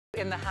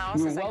in the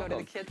house as I go to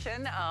the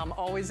kitchen.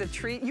 Always a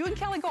treat. You and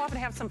Kelly go off and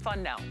have some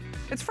fun now.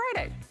 It's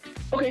Friday.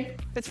 Okay.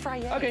 It's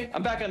Friday. Okay,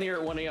 I'm back on the air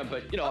at 1 a.m.,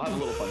 but, you know, I'll have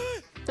a little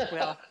fun.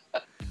 Well,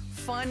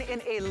 fun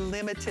in a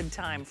limited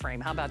time frame.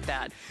 How about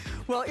that?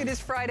 Well, it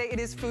is Friday. It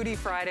is Foodie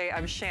Friday.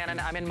 I'm Shannon.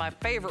 I'm in my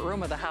favorite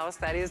room of the house.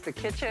 That is the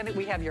kitchen.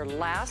 We have your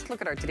last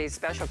look at our today's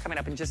special coming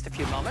up in just a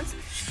few moments.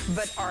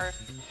 But our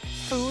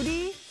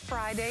Foodie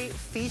Friday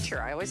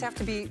feature. I always have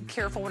to be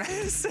careful when I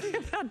say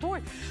that.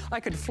 Boy, I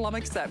could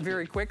flummox that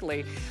very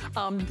quickly.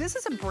 This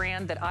is a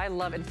brand that I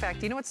love. In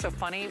fact, you know what's so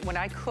funny? When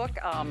I cook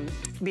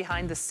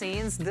behind the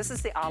scenes, this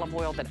is the olive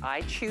oil that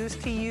I choose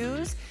to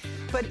use.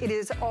 But it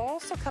is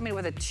also coming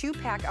with a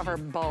 2-pack of our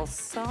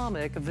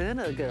balsamic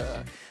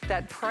vinegar.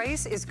 That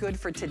price is good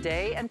for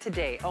today and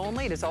today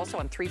only. It is also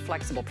on 3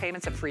 flexible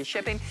payments and free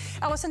shipping.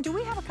 Allison, do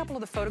we have a couple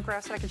of the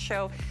photographs that I could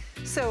show?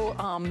 So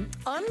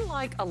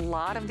unlike a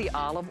lot of the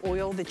olive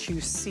oil that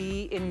you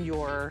see in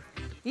your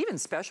even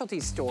specialty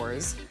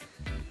stores,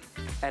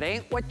 that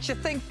ain't what you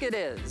think it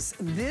is.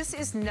 This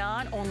is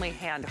not only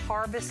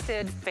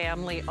hand-harvested,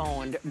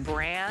 family-owned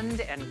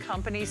brand and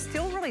company,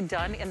 still really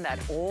done in that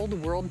old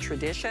world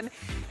tradition.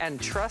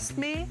 And trust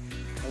me,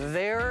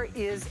 there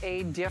is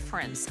a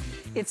difference.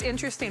 It's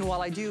interesting,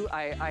 while I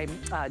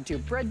do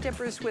bread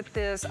dippers with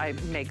this, I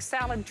make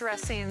salad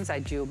dressings, I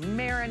do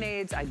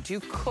marinades, I do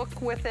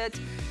cook with it.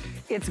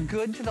 It's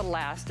good to the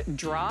last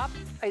drop.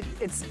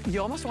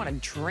 You almost want to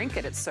drink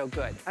it, it's so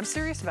good. I'm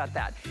serious about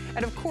that.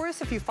 And of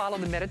course, if you follow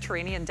the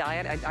Mediterranean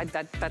diet,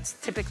 that's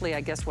typically,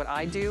 I guess, what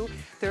I do.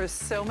 There are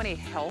so many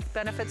health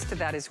benefits to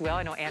that as well.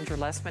 I know Andrew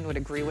Lessman would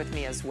agree with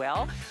me as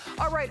well.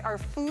 All right, our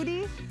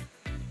Foodie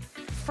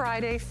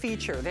Friday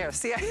feature. There,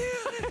 see, I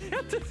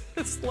have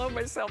to slow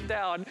myself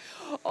down.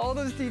 All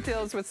those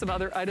details with some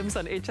other items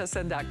on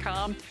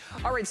hsn.com.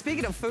 All right,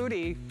 speaking of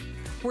foodie,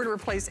 we're gonna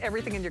replace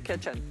everything in your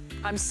kitchen.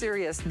 I'm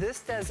serious,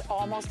 this does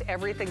almost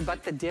everything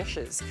but the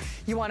dishes.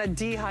 You wanna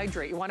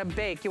dehydrate, you wanna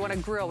bake, you wanna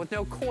grill with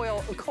no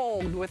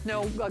cold, with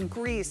no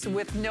grease,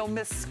 with no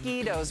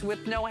mosquitoes,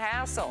 with no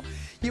hassle.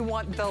 You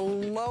want the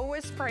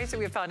lowest price that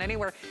we've found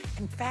anywhere.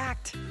 In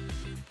fact,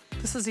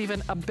 this is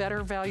even a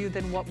better value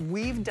than what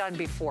we've done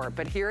before.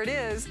 But here it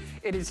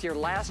is your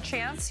last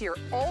chance, your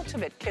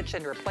ultimate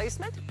kitchen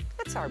replacement.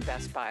 It's our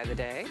best buy of the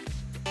day.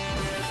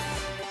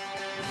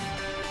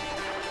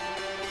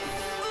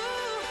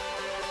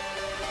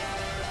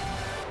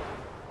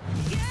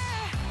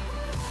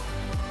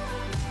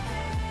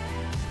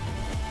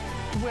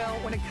 Well,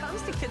 when it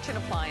comes to kitchen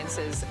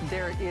appliances,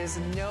 there is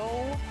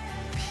no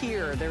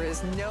peer, there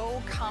is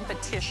no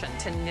competition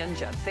to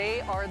Ninja. They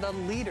are the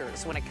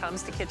leaders when it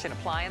comes to kitchen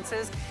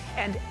appliances.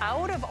 And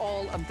out of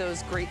all of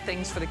those great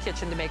things for the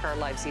kitchen to make our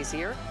lives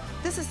easier,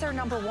 this is their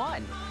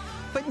 #1.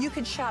 But you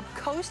could shop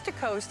coast to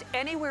coast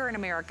anywhere in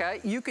America.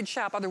 You could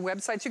shop other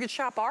websites. You could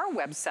shop our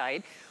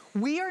website.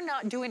 We are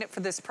not doing it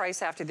for this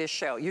price after this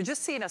show. You're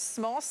just seeing a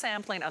small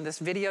sampling on this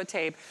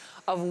videotape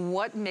of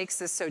what makes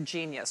this so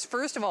genius.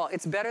 First of all,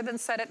 it's better than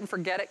set it and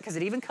forget it because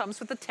it even comes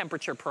with a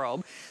temperature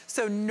probe.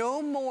 So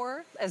no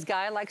more, as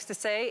Guy likes to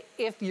say,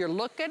 if you're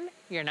looking,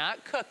 you're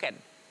not cooking.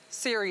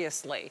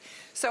 Seriously.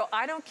 So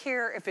I don't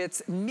care if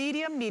it's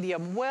medium,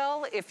 medium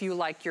well, if you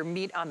like your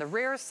meat on the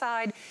rare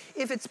side,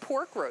 if it's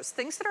pork roast,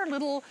 things that are a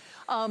little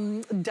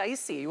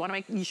dicey. You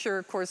wanna make sure,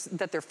 of course,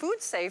 that they're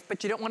food safe,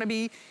 but you don't wanna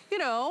be, you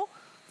know,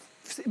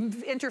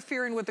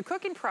 interfering with the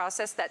cooking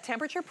process. That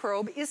temperature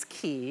probe is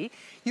key.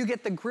 You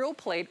get the grill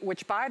plate,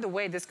 which, by the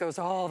way, this goes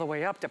all the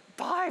way up to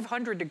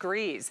 500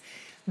 degrees.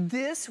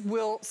 This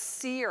will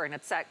sear, and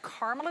it's that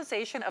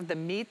caramelization of the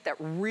meat that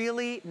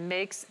really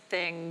makes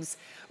things,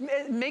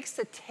 makes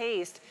the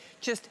taste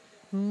just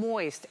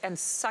moist and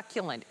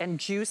succulent and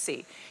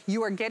juicy.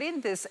 You are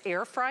getting this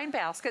air frying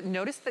basket.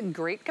 Notice the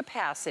great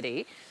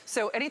capacity.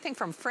 So anything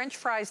from French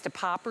fries to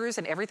poppers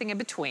and everything in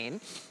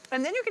between.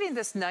 And then you're getting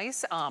this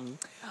nice,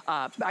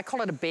 I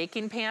call it a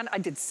baking pan. I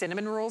did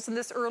cinnamon rolls in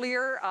this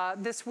earlier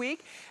this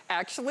week.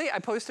 Actually, I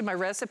posted my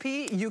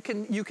recipe. You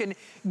can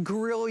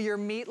grill your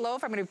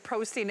meatloaf. I'm gonna be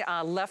posting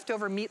a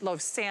leftover meatloaf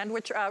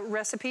sandwich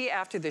recipe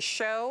after the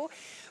show.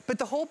 But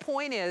the whole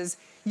point is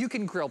you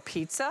can grill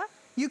pizza,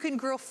 you can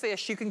grill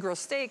fish, you can grill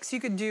steaks,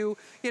 you could do,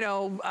 you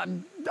know,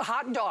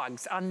 hot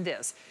dogs on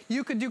this.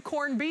 You could do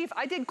corned beef.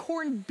 I did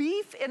corned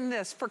beef in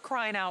this, for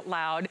crying out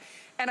loud.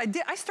 And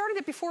I started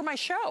it before my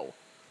show.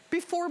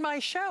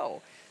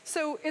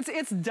 So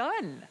it's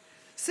done.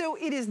 So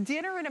it is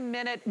dinner in a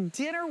minute,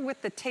 dinner with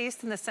the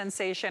taste and the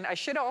sensation. I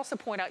should also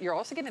point out, you're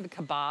also getting the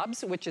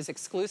kebabs, which is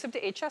exclusive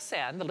to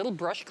HSN, the little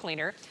brush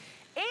cleaner,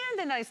 and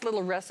a nice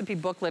little recipe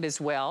booklet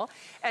as well.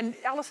 And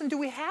Allison, do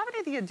we have any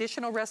of the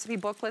additional recipe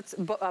booklets,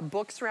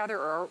 books rather,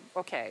 or,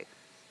 okay.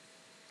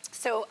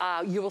 So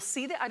you will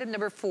see the item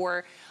number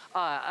 4,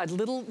 a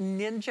little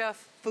Ninja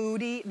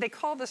foodie. They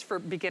call this for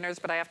beginners,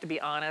 but I have to be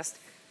honest,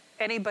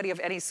 anybody of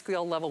any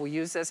skill level will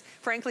use this.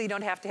 Frankly, you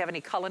don't have to have any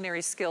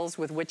culinary skills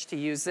with which to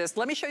use this.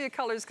 Let me show you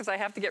colors because I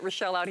have to get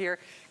Rochelle out here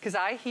because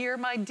I hear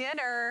my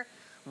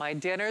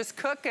dinner's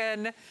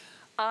cooking.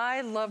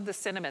 I love the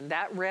cinnamon.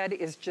 That red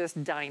is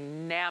just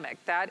dynamic.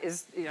 That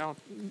is, you know,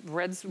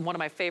 red's one of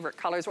my favorite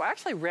colors. Well,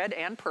 actually red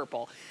and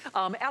purple.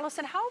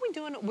 Allison, how are we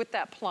doing with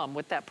that plum,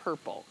 with that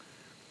purple?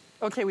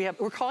 Okay,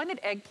 we're calling it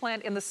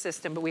eggplant in the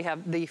system, but we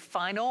have the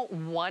final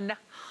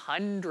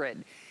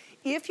 100.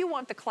 If you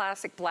want the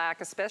classic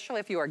black, especially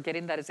if you are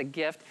getting that as a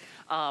gift,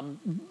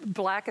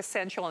 black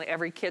essential in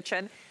every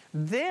kitchen,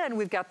 then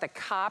we've got the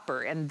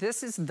copper, and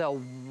this is the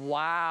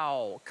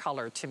wow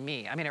color to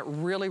me. I mean, it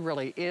really,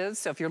 really is.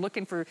 So if you're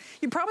looking for,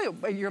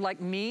 you're like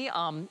me,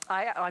 on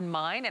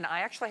mine, and I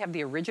actually have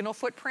the original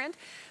footprint.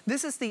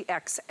 This is the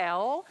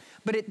XL,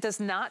 but it does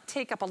not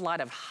take up a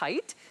lot of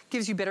height,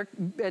 gives you better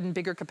and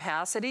bigger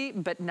capacity,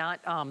 but not,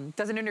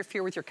 doesn't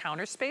interfere with your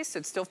counter space, so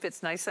it still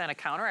fits nicely on a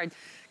counter.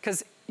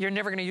 Because you're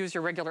never gonna use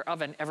your regular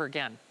oven ever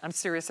again. I'm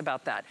serious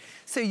about that.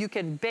 So you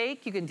can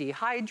bake, you can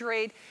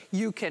dehydrate,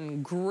 you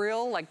can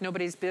grill like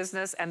nobody's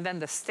business, and then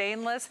the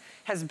stainless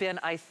has been,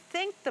 I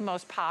think, the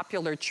most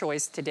popular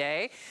choice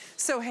today.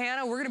 So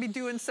Hannah, we're gonna be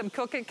doing some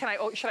cooking.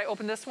 Should I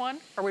open this one?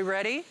 Are we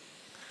ready?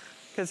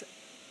 Because,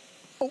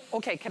 oh,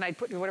 okay, can I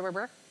put,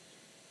 whatever?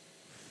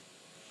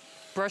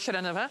 Brush it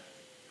in the,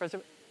 brush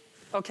it.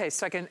 Okay,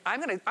 so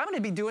I'm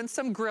gonna be doing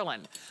some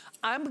grilling.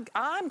 I'm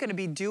gonna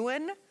be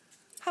doing,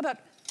 how about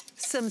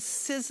some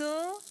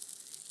sizzle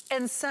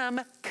and some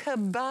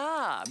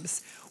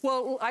kebabs?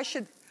 Well, I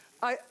should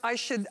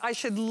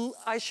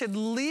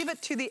leave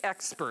it to the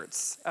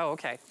experts. Oh,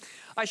 okay.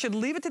 I should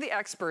leave it to the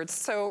experts.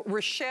 So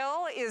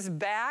Rochelle is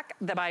back,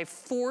 my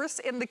force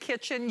in the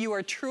kitchen. You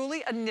are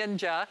truly a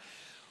ninja.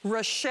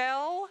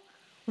 Rochelle,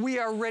 we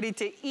are ready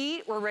to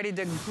eat, we're ready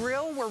to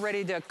grill, we're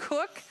ready to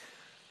cook.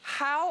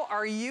 How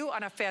are you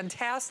on a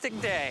fantastic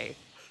day?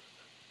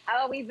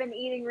 Oh, we've been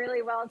eating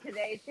really well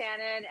today,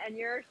 Shannon, and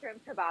your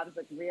shrimp kebabs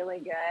look really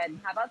good.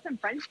 How about some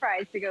French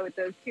fries to go with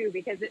those too?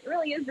 Because it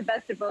really is the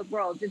best of both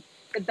worlds. It's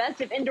the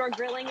best of indoor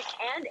grilling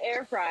and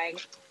air frying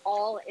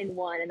all in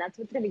one. And that's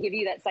what's going to give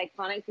you that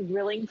cyclonic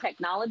grilling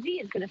technology.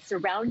 It's going to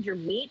surround your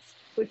meats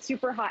with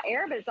super hot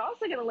air, but it's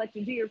also going to let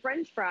you do your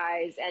French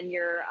fries and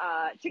your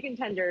chicken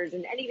tenders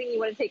and anything you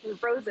want to take from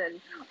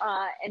frozen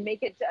and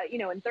make it,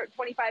 in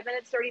 25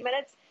 minutes, 30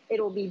 minutes,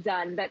 it'll be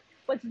done. But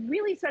what's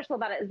really special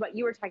about it is what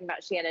you were talking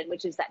about, Shannon,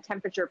 which is that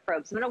temperature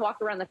probe. So I'm going to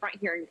walk around the front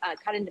here and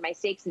cut into my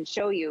steaks and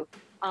show you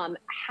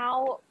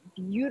how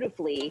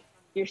beautifully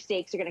your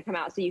steaks are going to come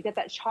out. So you get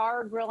that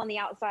char grill on the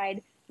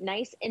outside,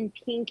 nice and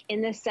pink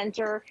in the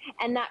center,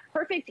 and that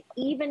perfect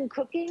even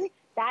cooking,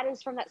 that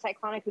is from that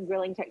cyclonic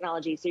grilling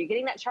technology. So you're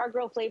getting that char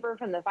grill flavor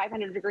from the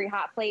 500-degree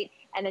hot plate,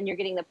 and then you're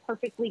getting the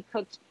perfectly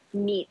cooked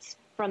meats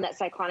from that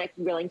cyclonic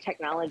grilling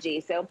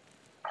technology. So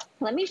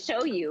let me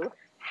show you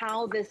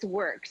how this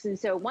works. And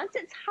so once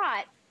it's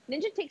hot,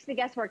 Ninja takes the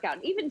guesswork out.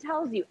 It even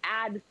tells you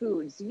add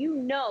food. So you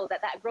know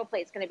that that grill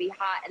plate is going to be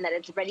hot and that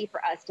it's ready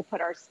for us to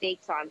put our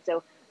steaks on.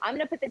 So I'm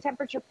going to put the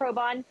temperature probe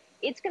on.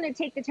 It's going to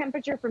take the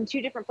temperature from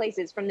two different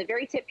places, from the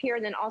very tip here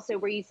and then also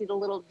where you see the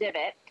little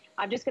divot.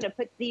 I'm just going to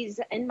put these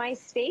in my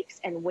steaks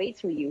and wait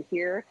till you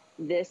hear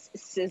this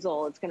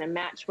sizzle. It's going to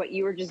match what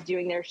you were just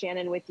doing there,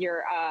 Shannon, with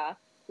your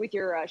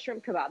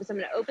shrimp kebabs. I'm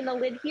going to open the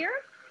lid here.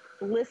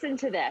 Listen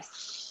to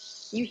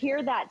this. You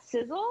hear that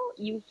sizzle,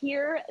 you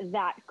hear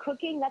that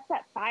cooking. That's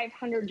that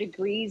 500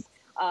 degrees,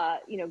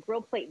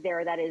 grill plate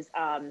there that is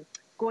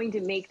going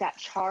to make that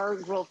char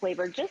grill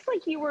flavor, just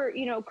like you were,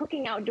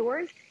 cooking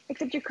outdoors,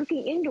 except you're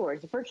cooking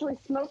indoors, virtually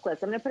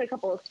smokeless. I'm going to put a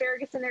couple of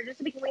asparagus in there just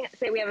so we can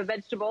say we have a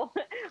vegetable.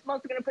 I'm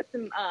also going to put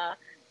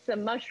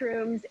some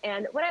mushrooms.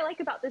 And what I like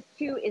about this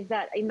too is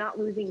that I'm not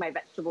losing my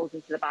vegetables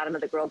into the bottom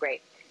of the grill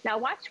grate. Now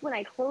watch when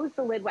I close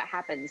the lid what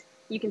happens.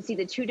 You can see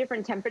the two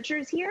different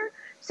temperatures here.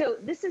 So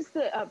this is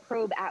the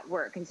probe at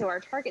work. And so our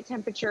target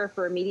temperature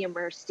for a medium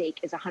rare steak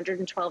is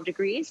 112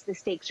 degrees. The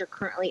steaks are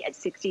currently at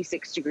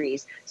 66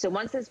 degrees. So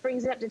once this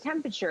brings it up to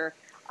temperature,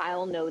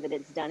 I'll know that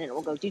it's done and it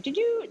will go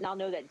do-do-do, and I'll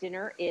know that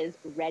dinner is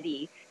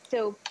ready.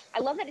 So I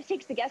love that it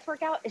takes the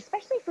guesswork out,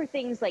 especially for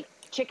things like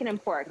chicken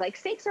and pork. Like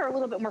steaks are a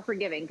little bit more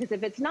forgiving because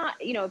if it's not,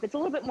 if it's a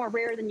little bit more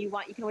rare than you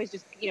want, you can always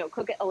just,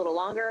 cook it a little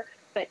longer.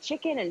 But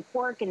chicken and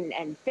pork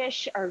and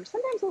fish are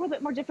sometimes a little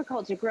bit more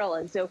difficult to grill.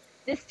 And so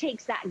this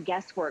takes that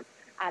guesswork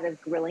out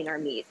of grilling our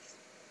meats.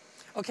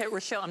 Okay,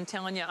 Rochelle, I'm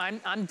telling you,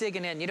 I'm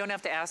digging in. You don't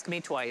have to ask me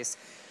twice.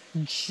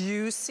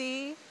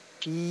 Juicy,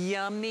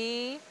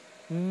 yummy,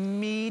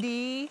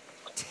 meaty,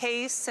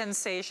 taste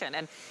sensation.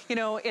 And,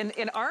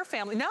 in our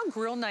family, now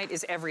grill night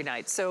is every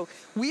night. So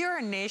we are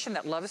a nation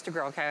that loves to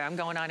grill. Okay, I'm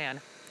going on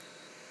in.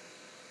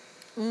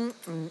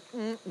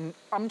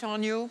 I'm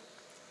telling you,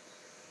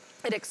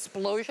 an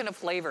explosion of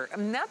flavor.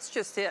 And that's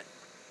just it.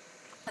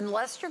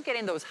 Unless you're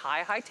getting those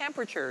high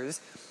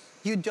temperatures,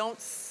 you don't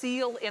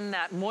seal in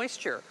that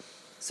moisture.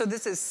 So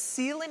this is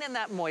sealing in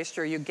that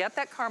moisture. You get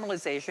that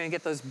caramelization, you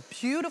get those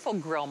beautiful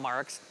grill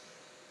marks.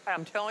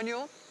 I'm telling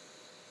you,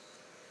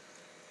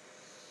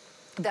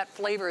 that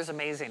flavor is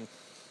amazing.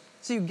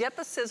 So you get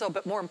the sizzle,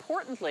 but more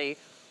importantly,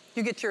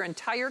 you get your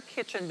entire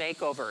kitchen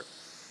makeover.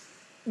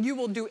 You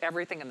will do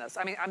everything in this.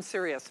 I mean, I'm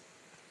serious.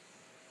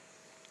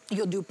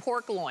 You'll do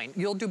pork loin,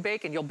 you'll do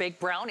bacon, you'll bake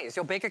brownies,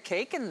 you'll bake a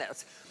cake in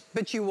this,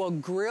 but you will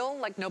grill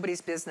like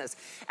nobody's business.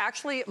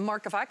 Actually,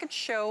 Mark, if I could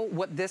show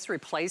what this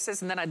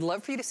replaces, and then I'd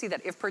love for you to see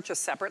that if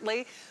purchased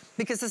separately,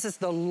 because this is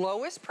the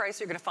lowest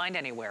price you're gonna find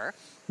anywhere.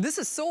 This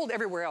is sold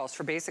everywhere else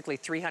for basically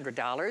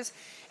 $300.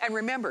 And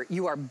remember,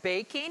 you are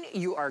baking,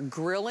 you are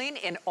grilling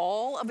in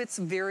all of its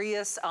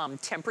various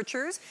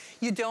temperatures.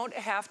 You don't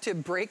have to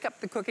break up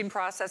the cooking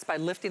process by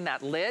lifting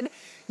that lid.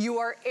 You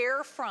are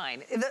air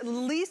frying. At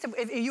least,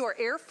 if you are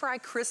air fry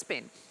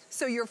crisping.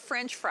 So your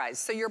French fries,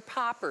 so your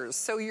poppers,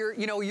 so your,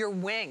 your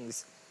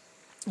wings,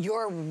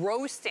 you're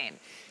roasting,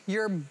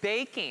 you're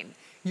baking,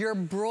 you're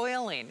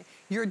broiling,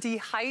 you're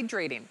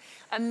dehydrating,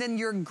 and then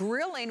you're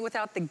grilling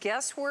without the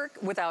guesswork,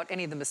 without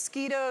any of the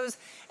mosquitoes,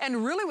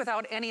 and really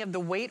without any of the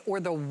weight or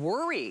the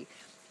worry.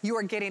 You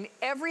are getting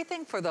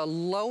everything for the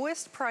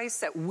lowest price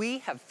that we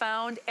have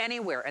found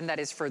anywhere, and that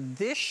is for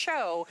this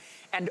show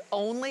and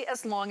only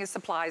as long as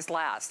supplies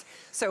last.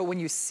 So when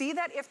you see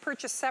that if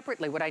purchased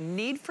separately, what I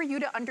need for you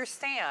to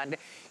understand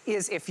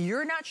is if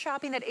you're not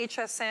shopping at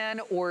HSN,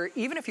 or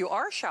even if you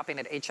are shopping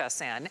at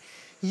HSN,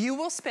 you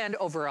will spend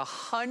over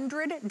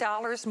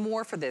 $100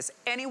 more for this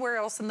anywhere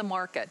else in the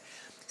market.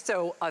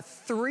 So a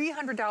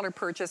 $300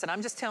 purchase, and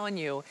I'm just telling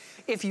you,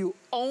 if you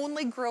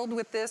only grilled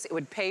with this, it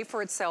would pay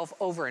for itself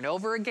over and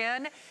over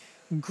again.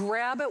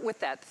 Grab it with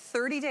that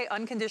 30-day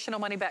unconditional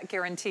money-back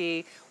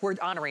guarantee. We're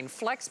honoring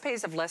flex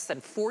pays of less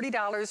than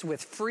 $40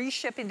 with free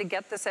shipping to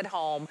get this at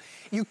home.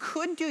 You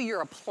could do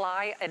your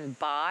apply and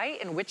buy,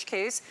 in which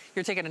case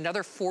you're taking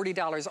another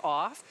 $40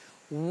 off.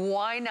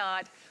 Why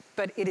not?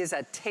 But it is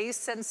a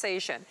taste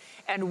sensation.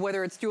 And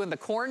whether it's doing the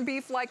corned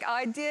beef like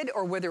I did,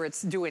 or whether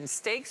it's doing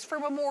steaks for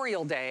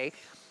Memorial Day,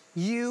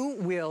 you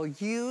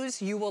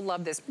will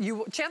love this.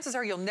 Chances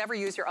are you'll never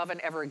use your oven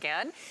ever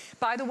again.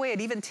 By the way,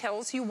 it even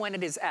tells you when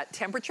it is at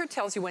temperature,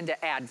 tells you when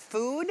to add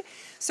food.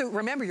 So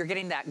remember, you're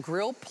getting that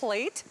grill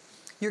plate.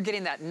 You're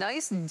getting that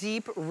nice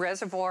deep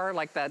reservoir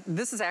like that.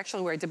 This is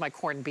actually where I did my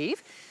corned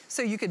beef.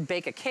 So you could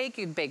bake a cake,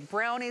 you could bake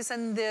brownies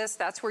in this.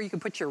 That's where you can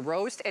put your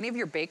roast, any of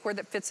your bakeware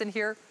that fits in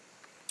here.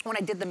 When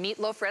I did the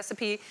meatloaf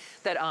recipe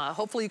that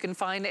hopefully you can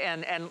find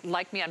and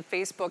like me on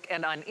Facebook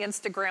and on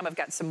Instagram, I've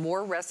got some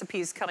more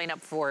recipes coming up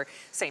for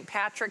St.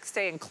 Patrick's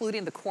Day,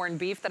 including the corned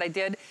beef that I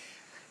did.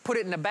 Put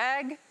it in a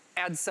bag,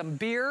 add some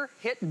beer,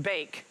 hit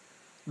bake.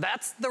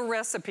 That's the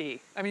recipe.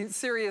 I mean,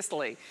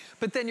 seriously.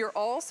 But then you're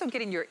also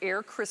getting your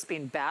air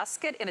crisping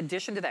basket in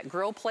addition to that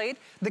grill plate.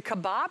 The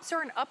kebabs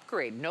are an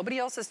upgrade. Nobody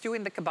else is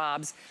doing the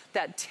kebabs.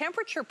 That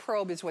temperature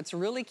probe is what's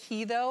really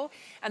key though,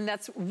 and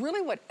that's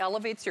really what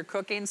elevates your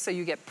cooking so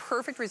you get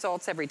perfect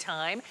results every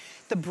time.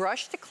 The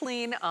brush to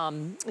clean,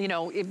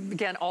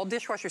 again, all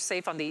dishwasher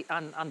safe on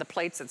the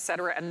plates,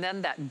 etc. And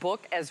then that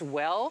book as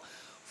well.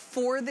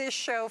 For this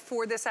show,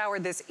 for this hour,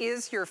 this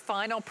is your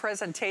final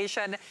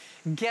presentation.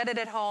 Get it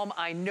at home.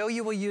 I know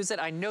you will use it.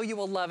 I know you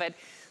will love it.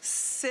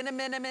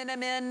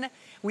 Cinnamon.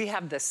 We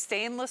have the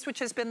stainless, which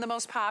has been the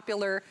most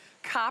popular.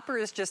 Copper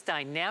is just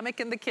dynamic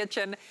in the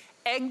kitchen.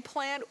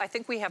 Eggplant, I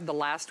think we have the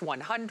last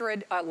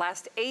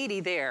 80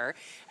 there.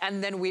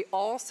 And then we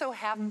also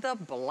have the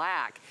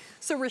black.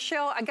 So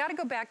Rochelle, I gotta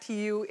go back to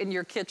you in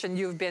your kitchen.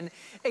 You've been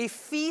a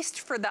feast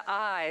for the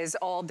eyes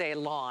all day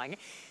long.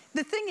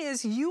 The thing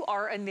is, you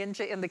are a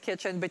ninja in the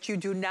kitchen, but you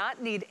do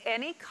not need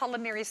any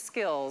culinary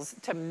skills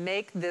to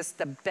make this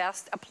the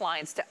best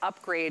appliance to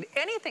upgrade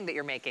anything that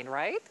you're making,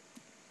 right?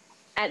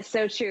 That's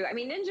so true. I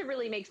mean, Ninja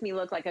really makes me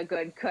look like a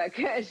good cook,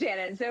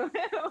 Shannon. So,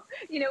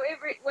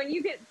 when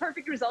you get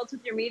perfect results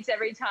with your meats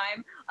every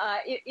time,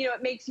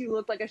 it makes you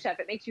look like a chef.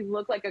 It makes you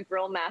look like a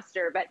grill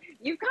master. But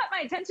you've caught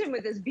my attention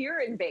with this beer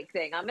and bake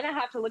thing. I'm going to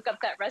have to look up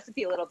that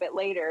recipe a little bit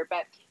later.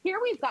 But here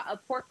we've got a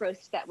pork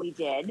roast that we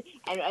did.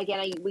 And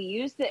again, we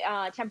used the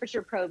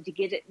temperature probe to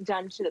get it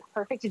done to the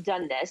perfect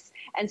doneness.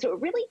 And so it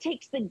really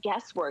takes the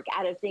guesswork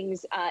out of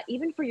things,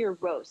 even for your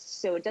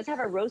roast. So it does have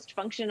a roast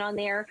function on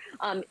there.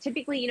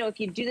 Typically, if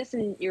you do this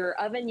in your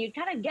oven, you'd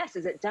kind of guess,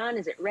 is it done?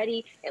 Is it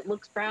ready? It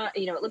looks brown,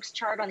 it looks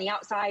charred on the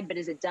outside, but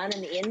is it done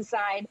in the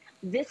inside?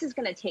 This is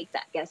going to take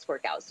that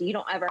guesswork out. So you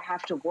don't ever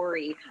have to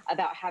worry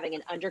about having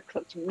an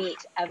undercooked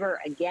meat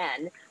ever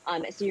again.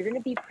 So you're going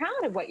to be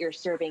proud of what you're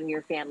serving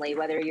your family,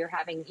 whether you're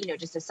having,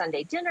 just a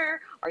Sunday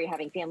dinner or you're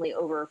having family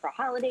over for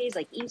holidays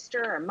like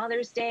Easter or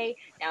Mother's Day.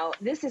 Now,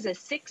 this is a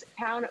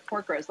 6-pound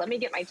pork roast. Let me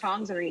get my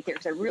tongs underneath here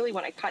because I really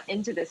want to cut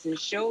into this and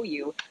show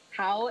you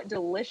how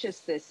delicious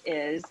this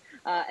is.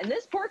 And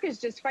this pork is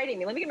just fighting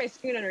me. Let me get my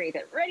spoon underneath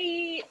it.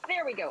 Ready?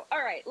 There we go. All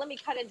right, let me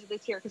cut into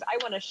this here because I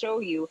want to show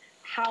you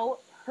how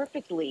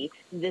perfectly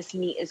this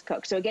meat is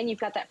cooked. So again, you've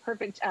got that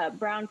perfect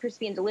brown,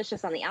 crispy, and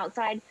delicious on the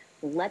outside.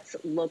 Let's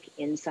look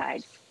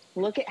inside.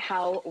 Look at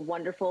how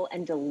wonderful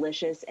and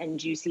delicious and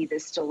juicy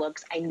this still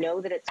looks. I know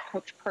that it's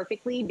cooked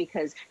perfectly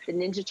because the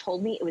Ninja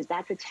told me it was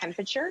at the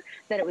temperature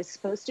that it was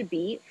supposed to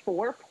be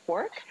for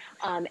pork.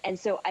 And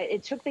so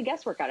it took the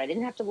guesswork out. I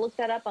didn't have to look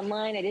that up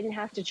online. I didn't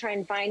have to try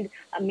and find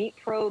a meat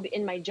probe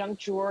in my junk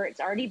drawer. It's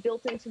already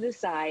built into the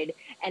side,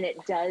 and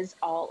it does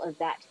all of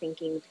that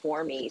thinking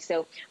for me.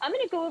 So I'm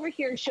going to go over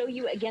here and show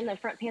you again the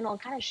front panel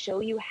and kind of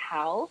show you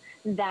how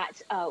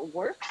that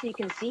works. So you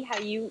can see how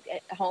you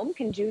at home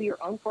can do your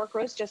own pork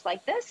roast just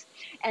like this.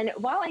 And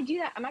while I do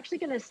that, I'm actually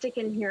going to stick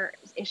in here,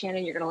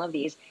 Shannon, you're going to love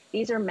these.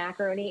 These are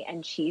macaroni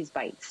and cheese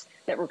bites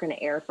that we're going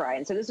to air fry.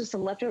 And so this is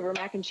some leftover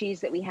mac and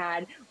cheese that we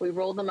had. We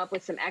rolled them up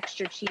with some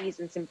extra cheese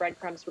and some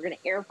breadcrumbs. We're going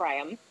to air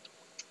fry them.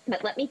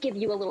 But let me give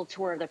you a little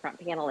tour of the front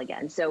panel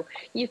again. So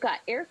you've got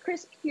air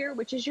crisp here,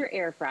 which is your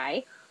air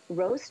fry,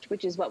 roast,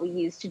 which is what we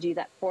use to do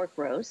that pork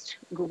roast,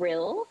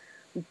 grill,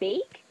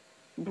 bake,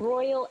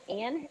 broil,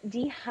 and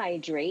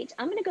dehydrate.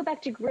 I'm going to go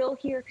back to grill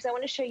here because I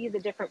want to show you the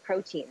different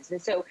proteins.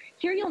 And so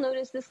here you'll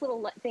notice this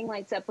little thing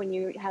lights up when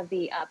you have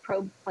the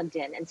probe plugged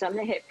in. And so I'm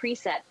going to hit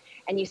preset,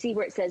 and you see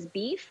where it says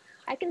beef.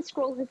 I can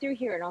scroll through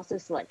here and also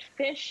select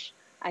fish.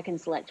 I can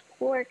select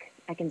pork.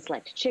 I can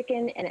select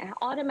chicken, and it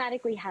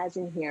automatically has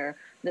in here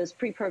those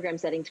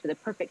pre-programmed settings for the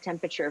perfect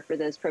temperature for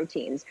those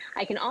proteins.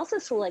 I can also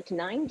select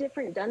 9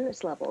 different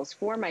doneness levels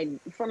for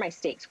my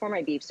steaks, for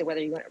my beef. So whether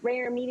you want it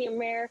rare,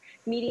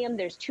 medium,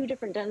 there's 2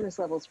 different doneness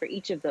levels for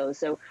each of those.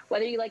 So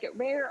whether you like it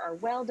rare or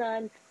well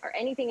done or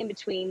anything in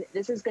between,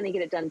 this is going to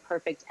get it done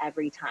perfect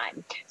every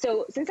time.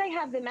 So since I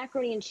have the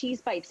macaroni and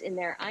cheese bites in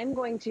there, I'm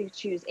going to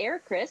choose air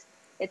crisp.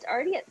 It's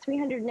already at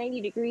 390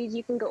 degrees.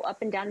 You can go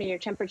up and down in your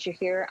temperature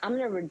here. I'm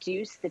going to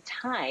reduce the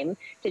time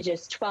to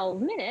just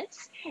 12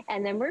 minutes,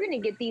 and then we're going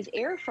to get these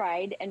air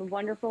fried and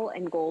wonderful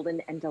and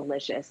golden and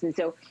delicious. And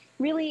so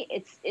really,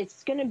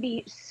 it's going to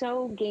be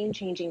so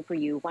game-changing for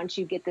you once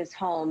you get this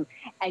home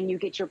and you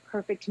get your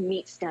perfect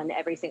meats done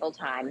every single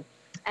time.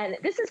 And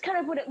this is kind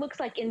of what it looks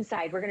like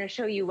inside. We're going to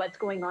show you what's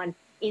going on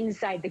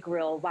inside the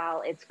grill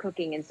while it's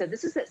cooking. And so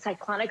this is that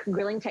cyclonic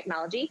grilling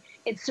technology.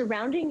 It's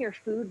surrounding your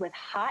food with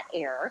hot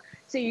air.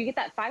 So you get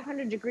that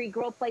 500-degree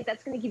grill plate.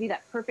 That's going to give you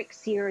that perfect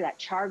sear, that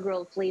char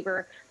grilled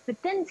flavor. But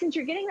then since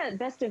you're getting that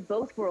best of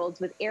both worlds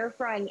with air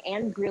frying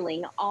and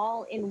grilling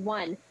all in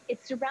one,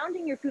 it's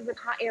surrounding your food with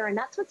hot air, and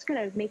that's what's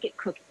going to make it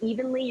cook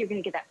evenly. You're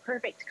going to get that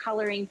perfect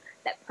coloring,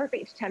 that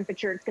perfect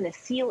temperature. It's going to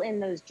seal in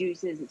those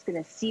juices. It's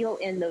going to seal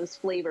in those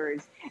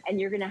flavors,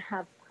 and you're going to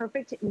have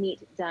perfect meat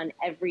done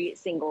every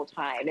single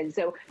time. And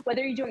so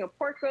whether you're doing a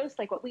pork roast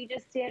like what we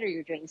just did, or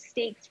you're doing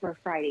steaks for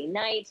Friday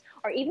night,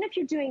 or even if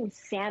you're doing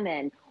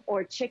salmon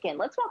or chicken,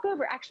 let's walk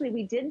over. Actually,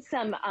 we did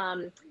some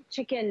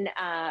chicken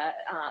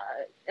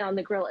on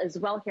the grill as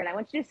well here. And I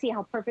want you to see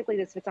how perfectly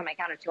this fits on my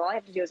counter too. All I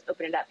have to do is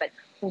open it up. But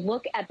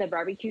look at the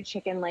barbecue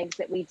chicken legs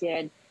that we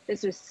did.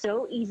 This was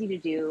so easy to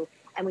do.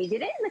 And we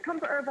did it in the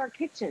comfort of our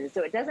kitchen.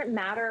 So it doesn't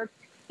matter,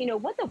 you know,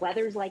 what the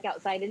weather's like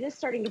outside. It is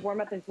starting to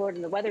warm up in Florida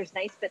and the weather's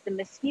nice, but the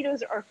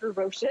mosquitoes are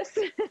ferocious.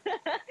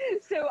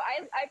 So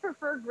I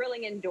prefer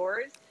grilling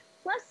indoors.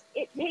 Plus,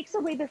 it takes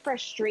away the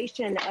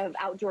frustration of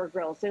outdoor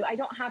grills. So I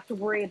don't have to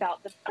worry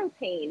about the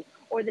propane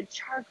or the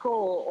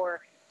charcoal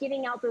or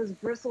getting out those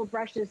bristle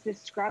brushes to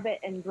scrub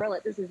it and grill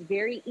it. This is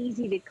very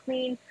easy to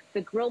clean.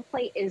 The grill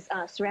plate is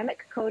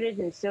ceramic coated,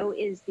 and so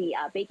is the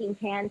baking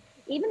pan.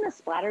 Even the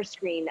splatter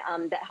screen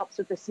that helps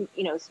with the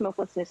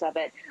smokelessness of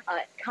it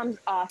comes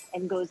off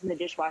and goes in the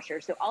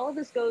dishwasher. So all of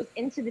this goes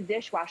into the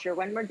dishwasher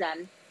when we're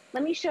done.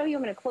 Let me show you.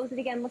 I'm going to close it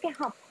again. Look at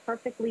how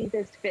perfectly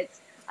this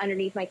fits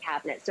underneath my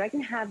cabinet. So I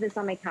can have this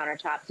on my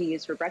countertop to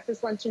use for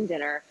breakfast, lunch, and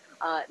dinner,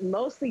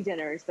 mostly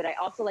dinners, but I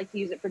also like to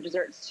use it for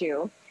desserts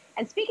too.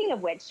 And speaking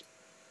of which,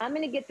 I'm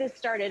going to get this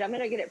started. I'm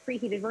going to get it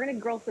preheated. We're going to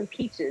grill some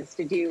peaches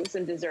to do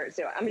some dessert.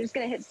 So I'm just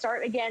going to hit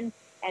start again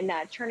and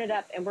turn it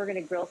up, and we're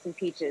going to grill some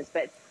peaches.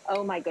 But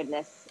oh my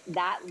goodness,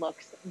 that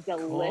looks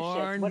delicious.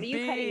 Corned what are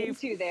you cutting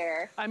beef. into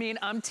there? I mean,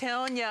 I'm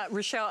telling you,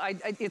 Rochelle,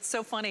 it's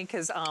so funny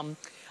because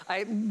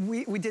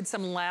we did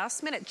some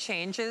last minute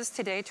changes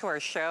today to our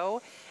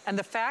show. And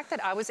the fact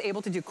that I was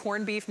able to do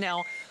corned beef.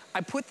 Now,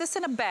 I put this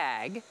in a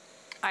bag.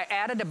 I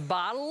added a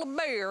bottle of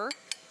beer,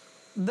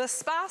 the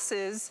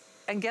spices,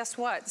 and guess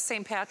what?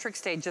 St.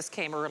 Patrick's Day just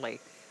came early.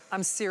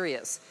 I'm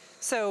serious.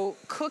 So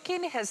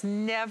cooking has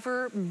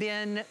never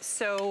been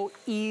so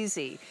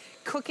easy.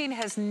 Cooking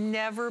has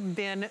never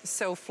been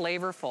so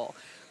flavorful.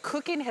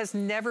 Cooking has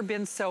never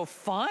been so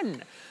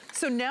fun.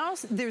 So now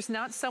there's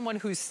not someone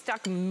who's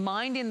stuck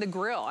minding the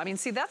grill. I mean,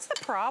 see, that's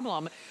the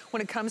problem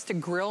when it comes to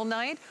grill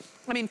night.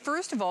 I mean,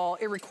 first of all,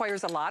 it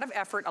requires a lot of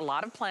effort, a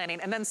lot of planning,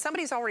 and then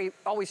somebody's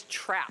always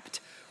trapped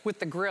with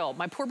the grill.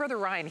 My poor brother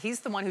Ryan, he's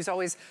the one who's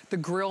always the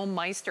grill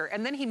meister,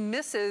 and then he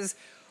misses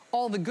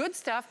all the good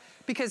stuff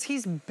because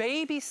he's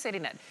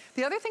babysitting it.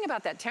 The other thing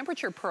about that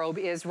temperature probe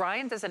is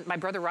my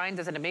brother Ryan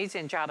does an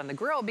amazing job on the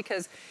grill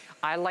because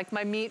I like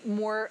my meat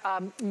more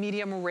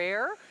medium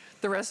rare.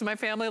 The rest of my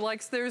family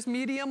likes theirs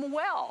medium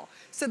well.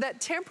 So that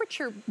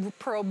temperature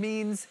probe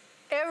means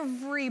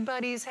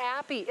Everybody's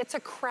happy. It's a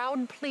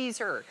crowd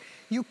pleaser.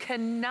 You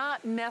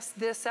cannot mess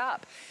this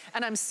up.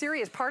 And I'm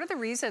serious, part of the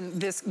reason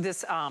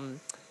this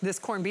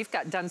corned beef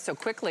got done so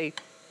quickly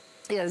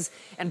is,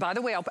 and by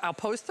the way, I'll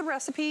post the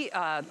recipe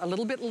a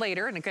little bit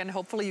later, and again,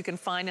 hopefully you can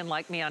find and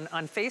like me on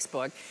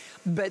Facebook,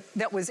 but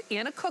that was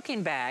in a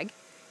cooking bag,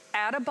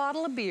 add a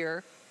bottle of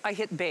beer, I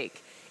hit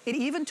bake. It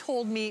even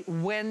told me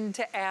when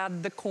to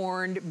add the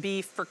corned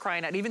beef, for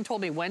crying out. It even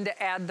told me when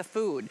to add the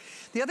food.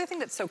 The other thing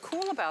that's so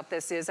cool about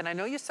this is, and I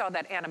know you saw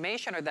that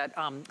animation or that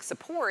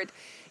support,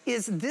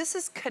 is this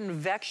is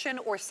convection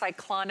or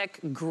cyclonic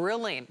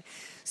grilling.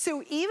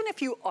 So even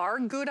if you are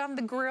good on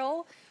the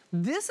grill,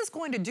 this is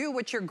going to do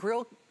what your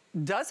grill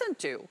doesn't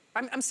do.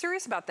 I'm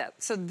serious about that.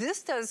 So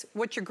this does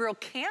what your grill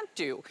can't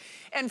do.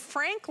 And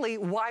frankly,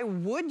 why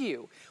would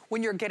you?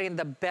 When you're getting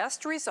the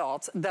best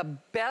results, the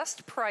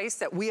best price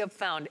that we have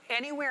found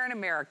anywhere in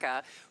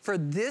America for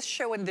this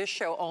show and this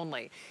show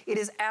only. It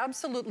is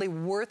absolutely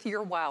worth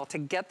your while to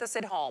get this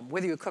at home,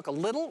 whether you cook a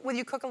little, whether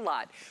you cook a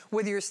lot,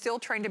 whether you're still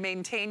trying to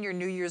maintain your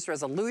New Year's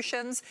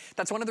resolutions.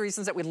 That's one of the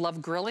reasons that we love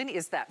grilling,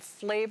 is that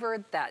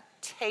flavor, that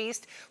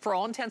taste. For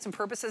all intents and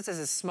purposes, this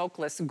is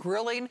smokeless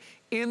grilling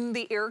in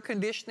the air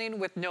conditioning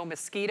with no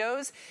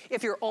mosquitoes.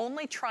 If you're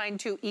only trying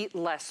to eat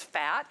less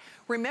fat,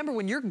 remember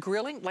when you're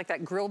grilling, like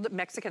that grilled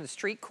Mexican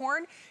street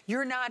corn,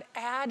 you're not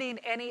adding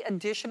any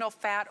additional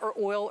fat or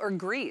oil or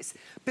grease.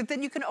 But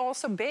then you can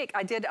also bake.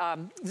 I did,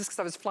 just because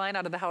I was flying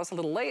out of the house a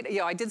little late,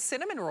 I did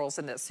cinnamon rolls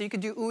in this. So you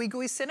could do ooey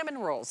gooey cinnamon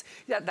rolls.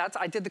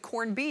 I did the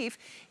corned beef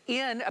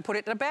I put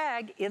it in a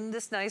bag in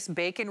this nice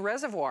bacon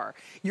reservoir.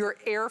 You're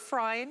air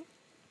frying.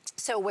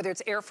 So whether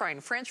it's air frying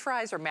French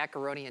fries or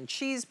macaroni and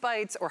cheese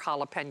bites or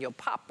jalapeno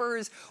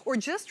poppers or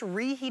just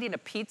reheating a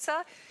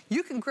pizza,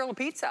 you can grill a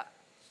pizza.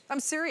 I'm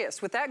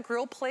serious. With that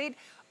grill plate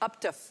up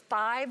to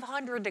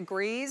 500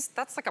 degrees,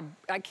 that's like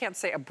I can't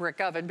say a brick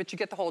oven, but you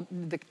get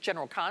the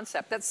general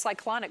concept. That's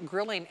cyclonic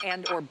grilling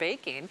and or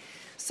baking.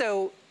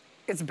 So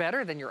it's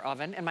better than your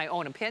oven, in my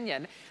own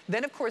opinion.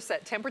 Then, of course,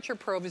 that temperature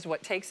probe is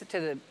what takes it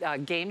to the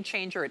game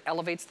changer. It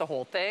elevates the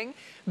whole thing.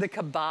 The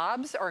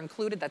kebabs are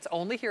included. That's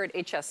only here at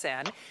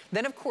HSN.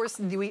 Then, of course,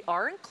 we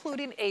are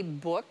including a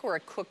book or a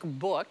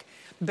cookbook,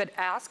 but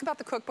ask about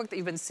the cookbook that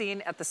you've been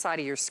seeing at the side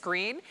of your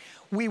screen.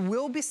 We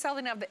will be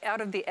selling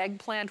out of the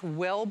eggplant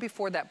well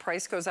before that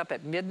price goes up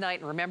at midnight.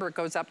 And remember, it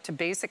goes up to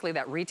basically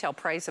that retail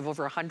price of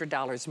over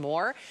 $100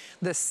 more.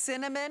 The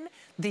cinnamon,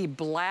 the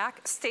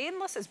black,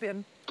 stainless has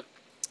been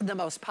the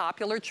most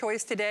popular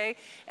choice today.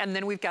 And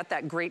then we've got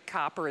that great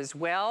copper as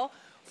well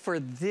for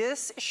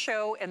this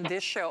show and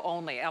this show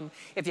only.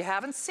 If you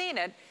haven't seen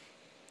it,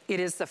 it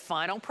is the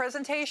final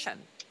presentation.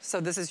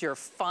 So this is your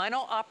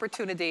final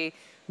opportunity.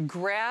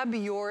 Grab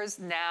yours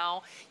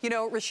now. You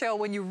know, Rochelle,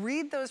 when you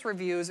read those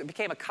reviews, it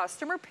became a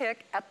customer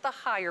pick at the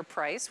higher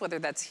price, whether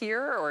that's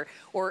here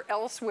or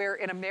elsewhere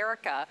in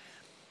America.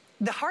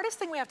 The hardest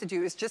thing we have to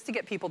do is just to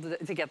get people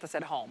to get this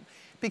at home,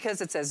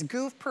 because it's as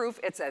goof-proof,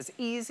 it's as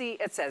easy,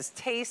 it's as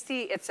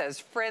tasty, it's as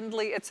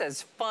friendly, it's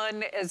as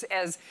fun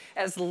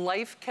as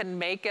life can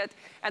make it.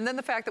 And then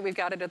the fact that we've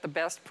got it at the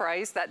best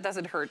price, that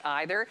doesn't hurt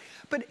either.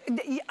 But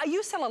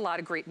you sell a lot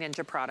of great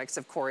Ninja products,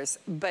 of course,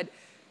 but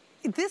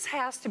this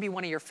has to be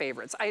one of your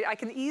favorites. I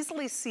can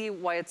easily see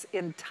why it's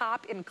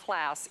top in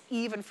class,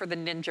 even for the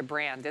Ninja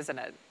brand, isn't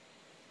it?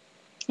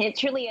 It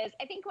truly is.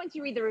 I think once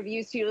you read the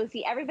reviews too, you'll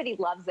see everybody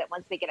loves it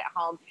once they get it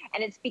home.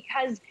 And it's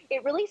because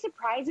it really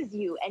surprises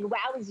you and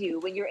wows you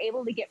when you're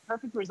able to get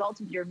perfect results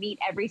with your meat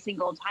every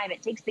single time.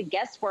 It takes the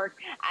guesswork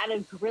out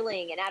of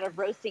grilling and out of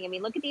roasting. I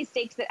mean, look at these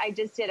steaks that I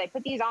just did. I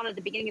put these on at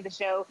the beginning of the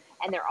show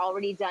and they're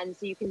already done.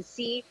 So you can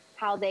see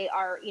how they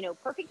are, you know,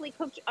 perfectly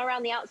cooked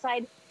around the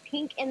outside,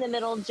 pink in the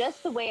middle,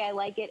 just the way I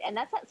like it. And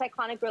that's that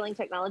cyclonic grilling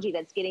technology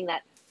that's getting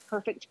that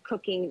perfect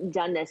cooking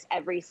doneness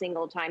every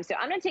single time. So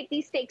I'm going to take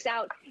these steaks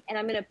out and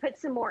I'm going to put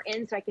some more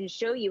in so I can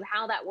show you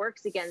how that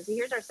works again. So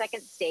here's our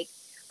second steak.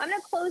 I'm going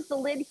to close the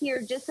lid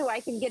here just so I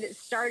can get it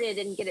started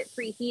and get it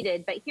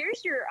preheated. But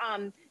here's your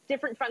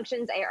different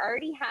functions. I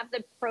already have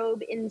the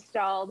probe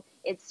installed.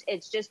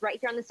 It's just right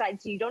here on the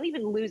side, so you don't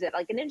even lose it.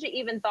 Like a Ninja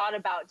even thought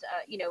about,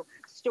 you know,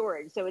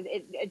 storage. So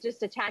it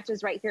just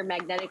attaches right here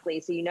magnetically,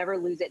 so you never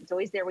lose it. It's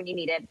always there when you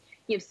need it.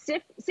 You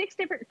have six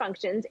different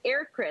functions: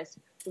 air crisp,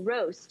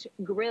 roast,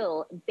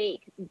 grill,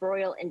 bake,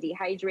 broil, and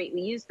dehydrate.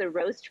 We use the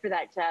roast for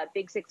that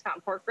big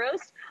 6-pound pork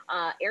roast.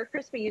 Air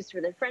crisp we use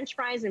for the French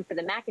fries and for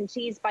the mac and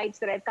cheese bites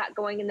that I've got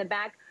going in the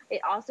back.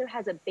 It also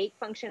has a bake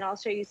function. I'll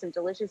show you some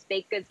delicious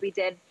baked goods we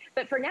did.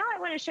 But for now, I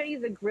want to show you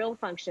the grill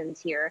functions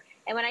here.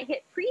 And when I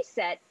hit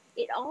preset,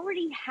 it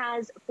already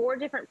has 4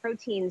 different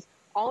proteins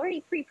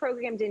already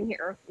pre-programmed in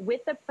here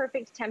with the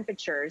perfect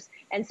temperatures.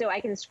 And so I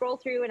can scroll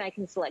through and I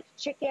can select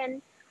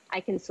chicken,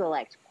 I can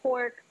select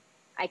pork,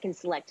 I can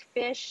select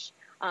fish.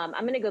 I'm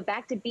going to go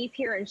back to beef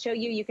here and show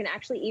you can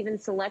actually even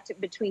select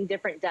between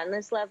different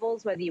doneness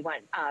levels, whether you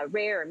want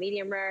rare or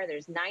medium rare.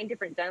 There's 9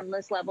 different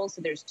doneness levels,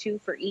 so there's 2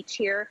 for each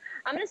here.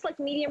 I'm going to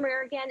select medium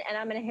rare again, and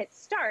I'm going to hit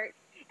start.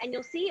 and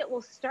you'll see it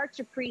will start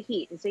to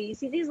preheat. And so you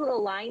see these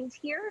little lines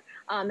here.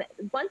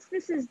 Once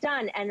this is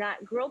done and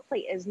that grill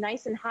plate is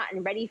nice and hot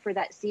and ready for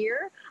that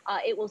sear,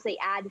 it will say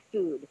add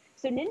food.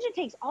 So Ninja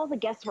takes all the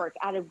guesswork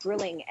out of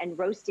grilling and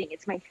roasting.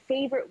 It's my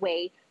favorite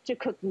way to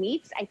cook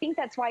meats. I think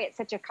that's why it's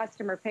such a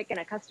customer pick and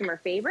a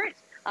customer favorite,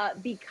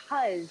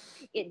 because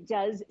it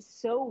does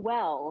so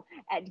well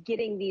at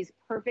getting these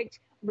perfect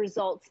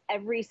results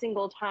every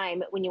single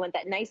time when you want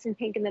that nice and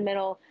pink in the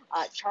middle,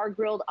 char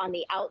grilled on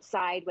the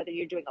outside, whether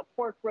you're doing a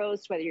pork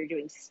roast, whether you're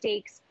doing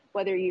steaks,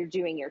 whether you're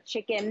doing your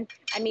chicken.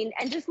 I mean,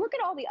 and just look at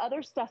all the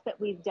other stuff that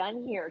we've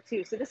done here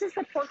too. So this is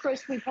the pork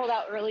roast we pulled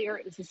out earlier.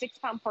 It was a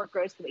 6-pound pork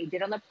roast that we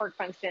did on the pork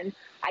function.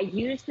 I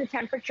used the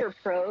temperature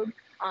probe.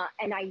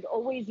 And I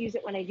always use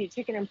it when I do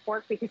chicken and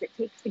pork because it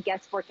takes the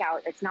guesswork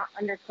out. It's not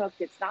undercooked.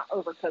 It's not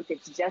overcooked.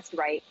 It's just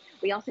right.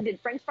 We also did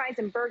French fries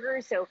and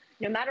burgers. So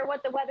no matter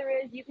what the weather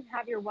is, you can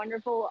have your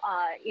wonderful,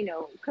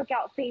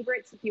 cookout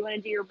favorites. If you want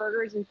to do your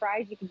burgers and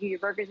fries, you can do your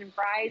burgers and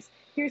fries.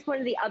 Here's one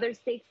of the other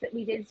steaks that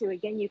we did. So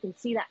again, you can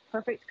see that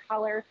perfect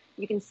color.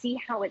 You can see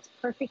how it's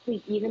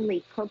perfectly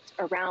evenly cooked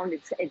around.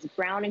 It's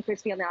brown and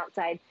crispy on the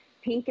outside,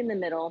 pink in the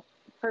middle,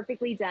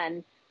 perfectly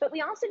done. But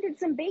we also did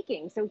some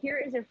baking. So here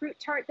is a fruit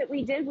tart that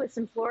we did with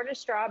some Florida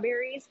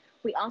strawberries.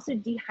 We also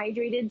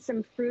dehydrated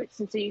some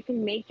fruits, and so you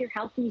can make your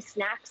healthy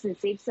snacks and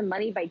save some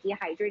money by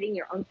dehydrating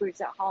your own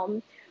fruits at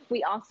home.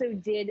 We also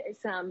did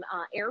some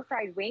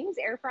air-fried wings.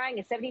 Air frying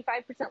is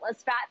 75%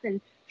 less fat than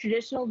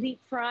traditional deep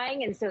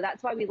frying, and so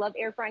that's why we love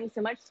air frying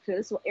so much, because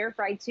this will air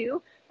fry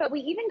too. But we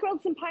even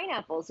grilled some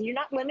pineapples. So you're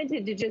not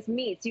limited to just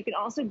meats. You can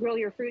also grill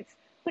your fruits,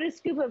 put a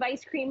scoop of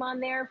ice cream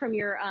on there from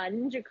your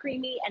Ninja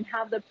Creamy, and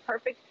have the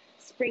perfect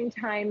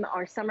springtime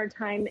or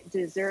summertime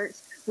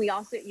desserts.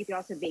 You can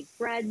also bake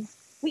breads.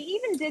 We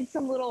even did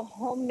some little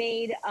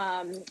homemade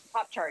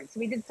Pop-Tarts.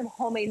 We did some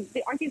homemade,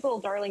 aren't these little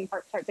darling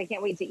Pop-Tarts? I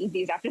can't wait to eat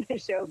these after the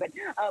show, but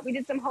we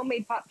did some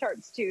homemade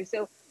Pop-Tarts too.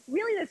 So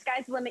really the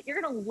sky's the limit.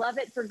 You're gonna love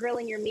it for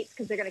grilling your meats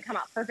because they're gonna come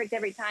out perfect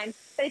every time.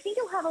 But I think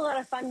you'll have a lot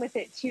of fun with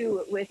it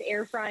too, with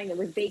air frying and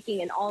with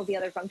baking and all the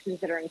other functions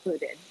that are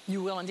included.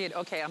 You will indeed.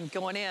 Okay, I'm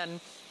going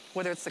in,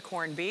 whether it's the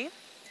corned beef,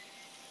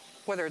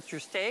 whether it's your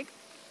steak,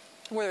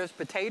 whether it's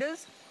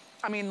potatoes.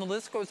 I mean, the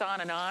list goes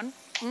on and on.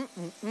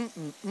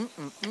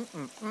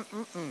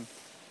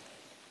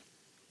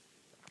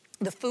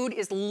 The food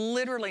is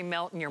literally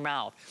melting your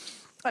mouth.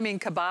 I mean,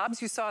 kebabs,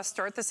 you saw us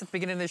start this at the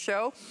beginning of the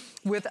show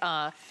with,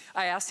 I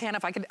asked Hannah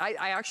if I could,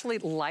 I actually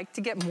like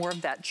to get more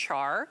of that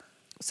char.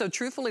 So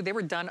truthfully, they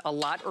were done a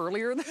lot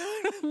earlier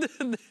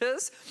than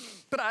this,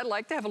 but I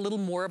like to have a little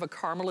more of a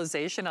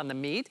caramelization on the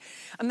meat.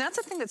 And that's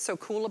the thing that's so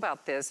cool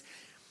about this.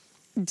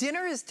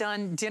 Dinner is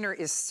done, dinner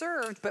is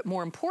served, but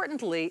more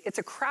importantly, it's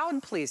a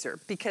crowd pleaser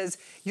because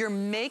you're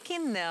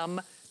making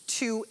them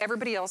to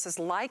everybody else's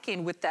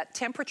liking with that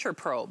temperature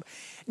probe.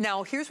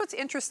 Now, here's what's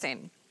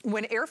interesting.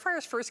 When air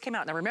fryers first came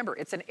out, now remember,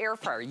 it's an air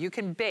fryer. You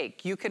can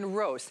bake, you can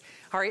roast.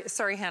 All right,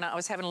 sorry, Hannah, I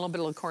was having a little bit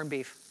of corned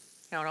beef.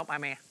 No, don't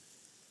mind me.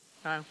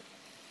 No.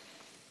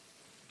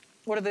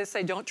 What do they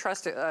say? Don't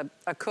trust a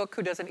cook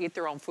who doesn't eat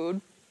their own food.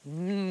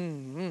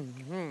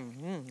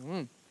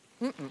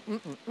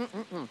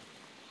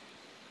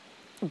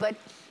 But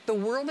the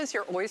world is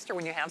your oyster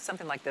when you have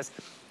something like this.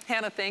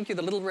 Hannah, thank you.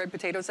 The little red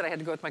potatoes that I had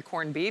to go with my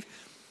corned beef.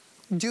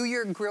 Do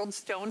your grilled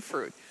stone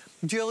fruit.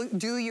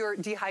 Do your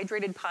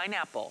dehydrated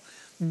pineapple.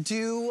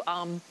 Do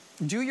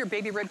your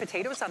baby red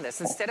potatoes on this.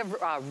 Instead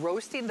of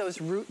roasting those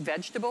root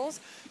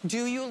vegetables,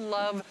 do you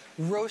love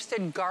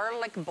roasted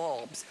garlic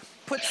bulbs?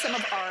 Put some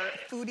of our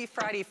Foodie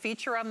Friday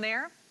feature on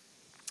there.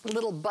 A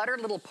little butter,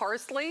 little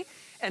parsley,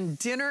 and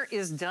dinner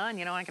is done.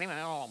 You know, I can even,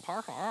 now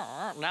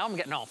I'm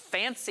getting all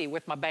fancy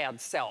with my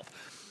bad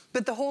self.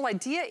 But the whole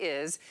idea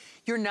is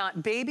you're not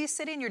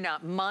babysitting, you're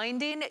not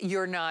minding,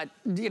 you're not,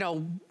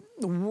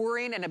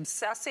 worrying and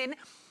obsessing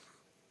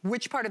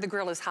which part of the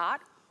grill is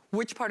hot,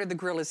 which part of the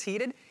grill is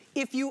heated.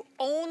 If you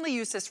only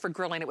use this for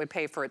grilling, it would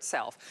pay for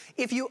itself.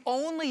 If you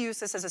only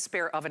use this as a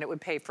spare oven, it would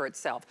pay for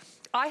itself.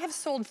 I have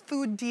sold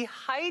food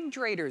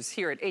dehydrators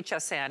here at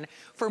HSN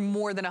for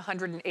more than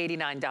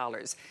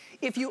 $189.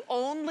 If you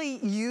only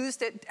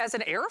used it as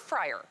an air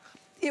fryer,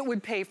 it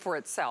would pay for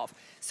itself.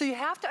 So you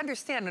have to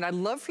understand, and I'd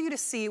love for you to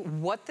see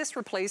what this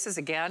replaces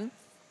again.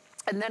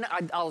 And then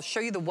I'll show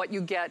you what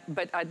you get,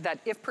 but that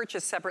if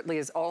purchased separately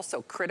is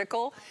also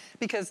critical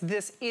because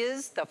this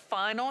is the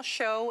final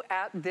show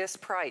at this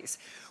price.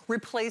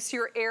 Replace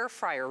your air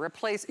fryer,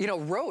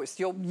 roast.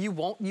 You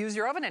won't use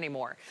your oven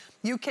anymore.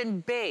 You can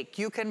bake,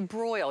 you can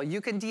broil,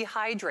 you can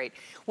dehydrate.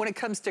 When it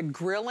comes to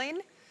grilling,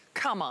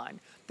 come on.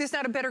 There's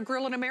not a better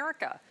grill in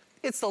America.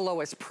 It's the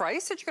lowest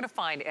price that you're gonna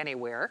find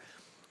anywhere,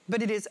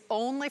 but it is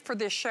only for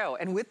this show.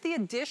 And with the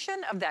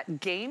addition of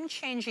that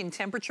game-changing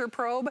temperature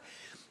probe,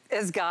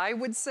 as Guy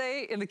would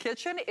say in the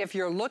kitchen, if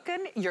you're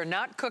looking, you're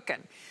not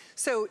cooking.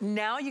 So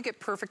now you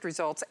get perfect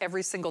results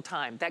every single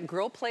time. That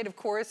grill plate, of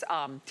course,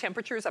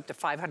 temperatures up to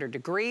 500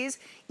 degrees,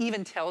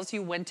 even tells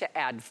you when to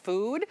add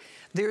food.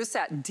 There's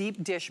that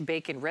deep dish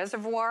bacon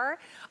reservoir.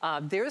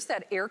 There's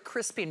that air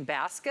crisping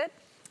basket.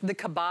 The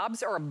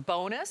kebabs are a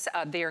bonus.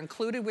 They are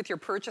included with your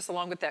purchase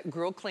along with that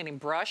grill cleaning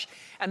brush.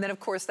 And then of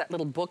course that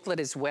little booklet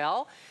as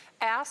well.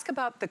 Ask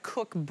about the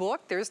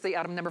cookbook. There's the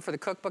item number for the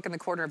cookbook in the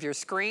corner of your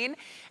screen.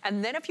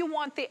 And then if you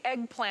want the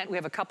eggplant, we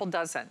have a couple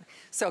dozen.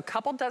 So a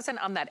couple dozen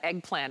on that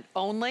eggplant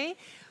only.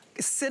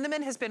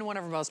 Cinnamon has been one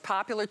of our most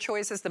popular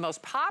choices. The most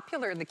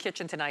popular in the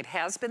kitchen tonight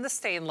has been the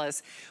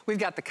stainless. We've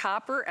got the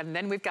copper and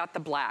then we've got the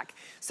black.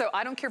 So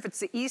I don't care if it's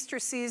the Easter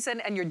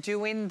season and you're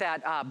doing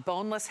that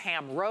boneless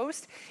ham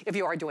roast, if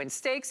you are doing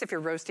steaks, if you're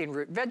roasting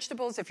root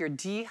vegetables, if you're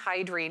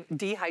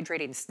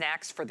dehydrating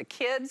snacks for the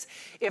kids,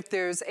 if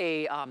there's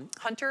a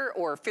hunter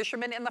or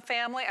fisherman in the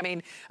family. I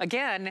mean,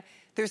 again,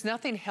 there's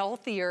nothing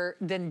healthier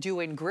than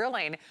doing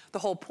grilling. The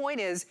whole point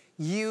is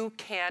you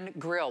can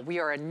grill. We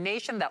are a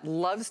nation that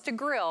loves to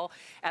grill,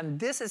 and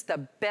this is the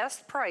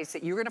best price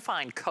that you're gonna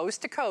find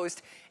coast to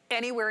coast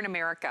anywhere in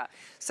America.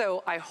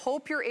 So I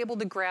hope you're able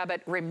to grab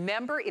it.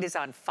 Remember, it is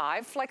on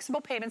 5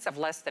 flexible payments of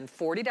less than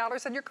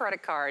 $40 on your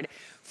credit card.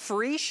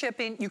 Free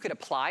shipping, you could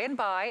apply and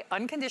buy,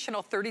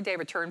 unconditional 30-day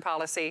return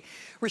policy.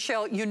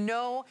 Rochelle, you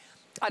know,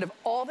 out of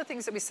all the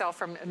things that we sell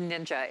from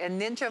Ninja, and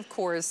Ninja, of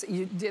course,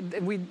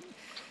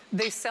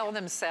 they sell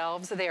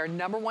themselves. They are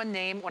 #1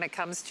 name when it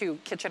comes to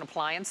kitchen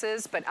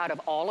appliances, but out of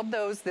all of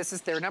those, this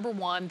is their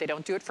 #1. They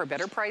don't do it for a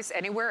better price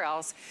anywhere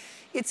else.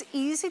 It's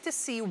easy to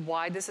see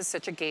why this is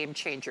such a game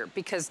changer,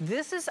 because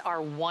this is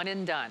our one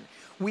and done.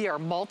 We are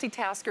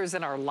multitaskers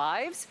in our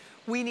lives.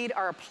 We need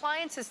our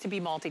appliances to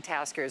be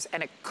multitaskers,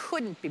 and it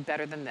couldn't be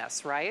better than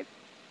this, right?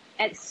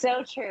 It's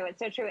so true. It's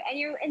so true. And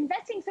you're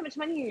investing so much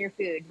money in your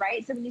food,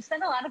 right? So when you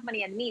spend a lot of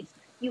money on meats,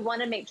 you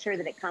want to make sure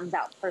that it comes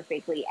out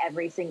perfectly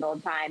every single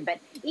time. But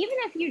even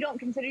if you don't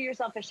consider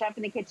yourself a chef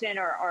in the kitchen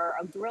or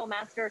a grill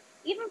master,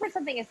 even for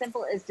something as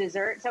simple as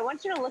dessert. So I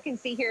want you to look and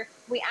see here,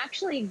 we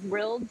actually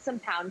grilled some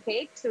pound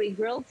cake. So we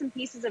grilled some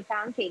pieces of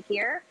pound cake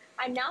here.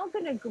 I'm now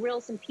going to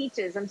grill some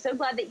peaches. I'm so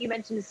glad that you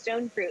mentioned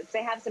stone fruits. I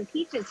have some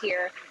peaches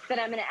here that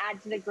I'm going to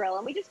add to the grill.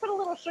 And we just put a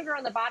little sugar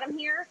on the bottom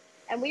here.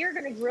 And we are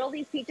going to grill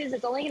these peaches.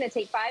 It's only going to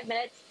take 5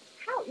 minutes.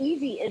 How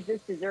easy is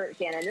this dessert,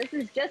 Shannon? This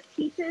is just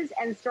peaches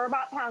and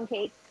store-bought pound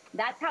cake.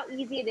 That's how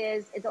easy it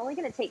is. It's only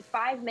going to take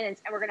 5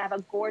 minutes, and we're going to have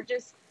a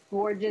gorgeous,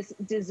 gorgeous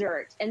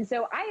dessert. And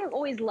so I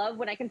always love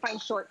when I can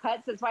find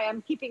shortcuts. That's why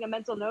I'm keeping a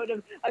mental note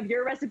of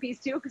your recipes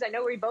too, because I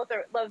know we both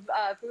love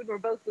food. We're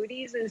both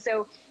foodies. And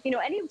so, you know,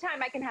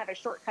 anytime I can have a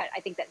shortcut,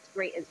 I think that's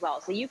great as well.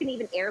 So you can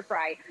even air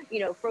fry, you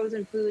know,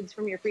 frozen foods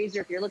from your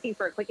freezer if you're looking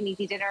for a quick and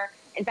easy dinner.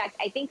 In fact,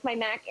 I think my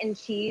mac and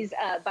cheese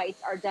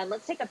bites are done.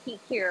 Let's take a peek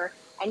here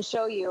and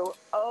show you.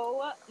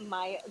 Oh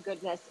my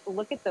goodness.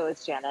 Look at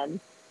those, Shannon.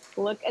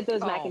 Look at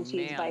those mac and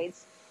cheese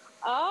bites.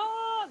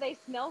 Oh, they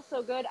smell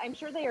so good. I'm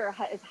sure they are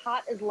as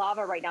hot as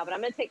lava right now, but I'm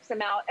going to take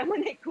some out. And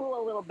when they cool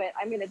a little bit,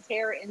 I'm going to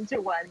tear into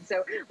one.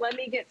 So let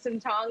me get some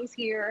tongs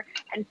here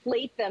and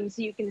plate them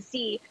so you can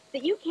see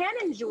that you can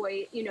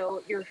enjoy, you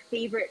know, your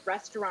favorite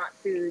restaurant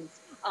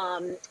foods.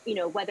 You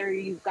know, whether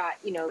you've got,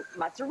 you know,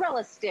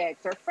 mozzarella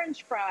sticks or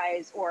French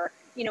fries or,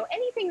 you know,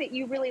 anything that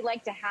you really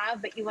like to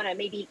have, but you want to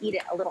maybe eat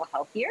it a little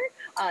healthier.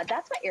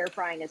 That's what air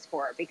frying is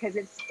for, because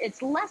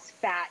it's less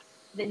fat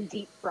than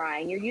deep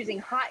frying. You're using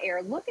hot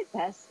air. Look at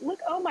this. Look,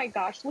 oh my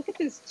gosh, look at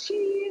this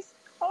cheese.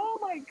 Oh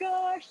my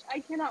gosh, I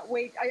cannot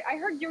wait. I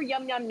heard your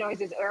yum yum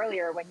noises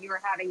earlier when you were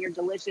having your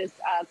delicious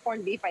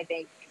corned beef, I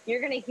think.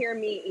 You're gonna hear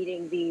me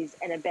eating these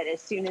in a bit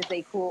as soon as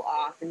they cool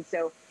off. And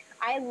so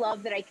I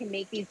love that I can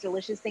make these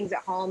delicious things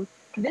at home.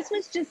 This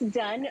was just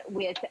done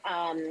with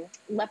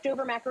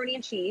leftover macaroni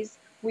and cheese.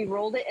 We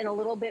rolled it in a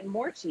little bit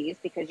more cheese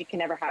because you can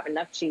never have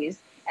enough cheese.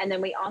 And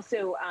then we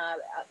also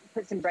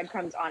put some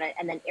breadcrumbs on it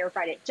and then air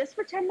fried it just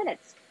for 10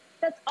 minutes.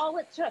 That's all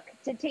it took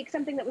to take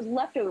something that was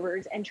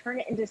leftovers and turn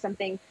it into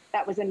something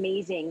that was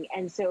amazing.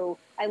 And so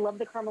I love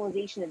the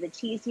caramelization of the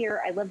cheese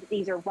here. I love that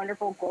these are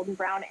wonderful golden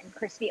brown and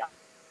crispy.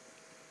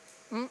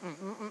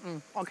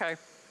 Okay.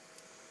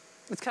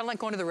 It's kind of like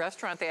going to the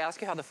restaurant. They ask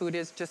you how the food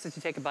is just as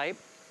you take a bite.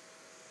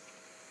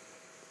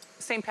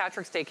 St.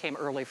 Patrick's Day came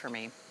early for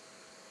me.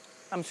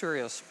 I'm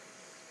serious.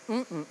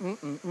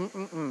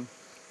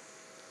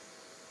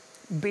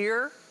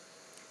 Beer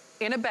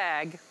in a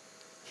bag,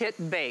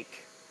 hit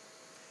bake.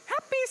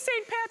 Happy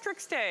St.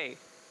 Patrick's Day.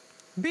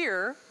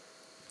 Beer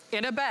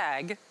in a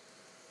bag,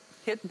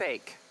 hit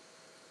bake.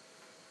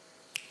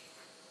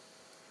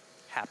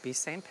 Happy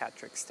St.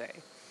 Patrick's Day.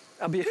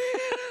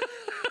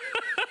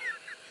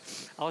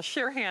 I'll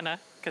share Hannah,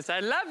 because I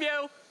love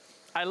you.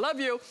 I love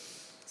you.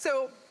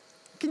 So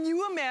can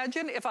you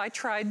imagine if I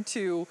tried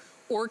to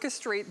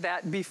orchestrate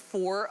that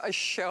before a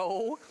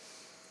show?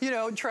 You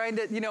know, trying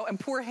to, you know, and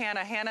poor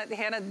Hannah,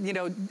 you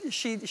know,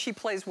 she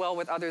plays well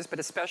with others, but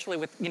especially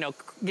with, you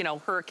know,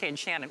 Hurricane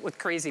Shannon with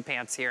Crazy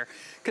Pants here,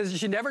 because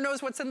she never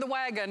knows what's in the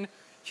wagon.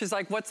 She's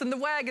like, what's in the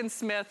wagon,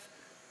 Smith?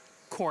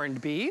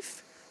 Corned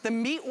beef. The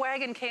meat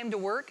wagon came to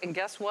work, and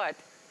guess what?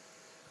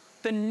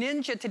 The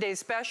Ninja Today's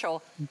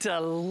Special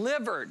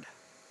delivered.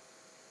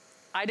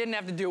 I didn't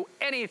have to do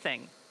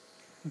anything.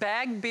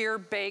 Bag, beer,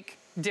 bake,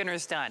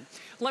 dinner's done.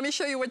 Let me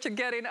show you what you're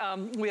getting.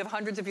 We have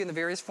hundreds of you in the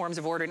various forms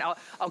of ordering.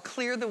 I'll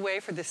clear the way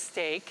for the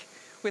steak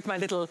with my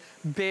little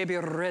baby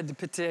red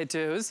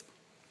potatoes.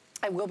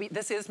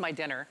 This is my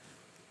dinner,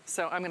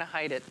 so I'm gonna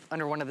hide it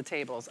under one of the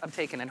tables. I'm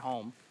taking it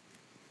home.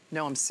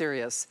 No, I'm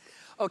serious.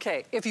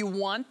 Okay, if you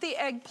want the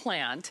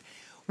eggplant,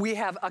 we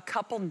have a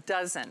couple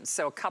dozen.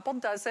 So a couple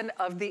dozen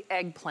of the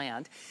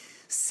eggplant.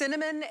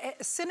 Cinnamon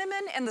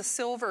and the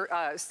silver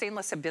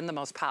stainless have been the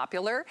most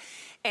popular.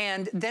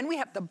 And then we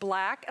have the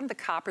black and the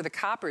copper. The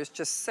copper is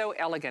just so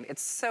elegant.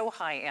 It's so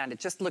high end. It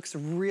just looks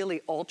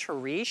really ultra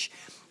riche.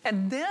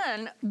 And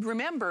then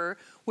remember,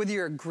 with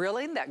your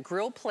grilling, that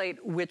grill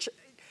plate, which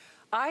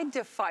I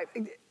defy,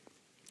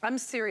 I'm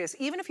serious,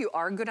 even if you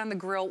are good on the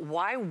grill,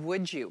 why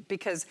would you?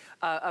 Because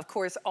of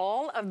course,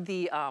 all of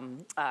the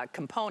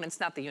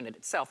components, not the unit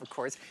itself, of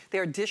course,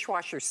 they're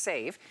dishwasher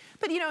safe,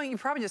 but you know, you're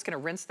probably just gonna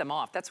rinse them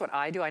off. That's what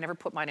I do. I never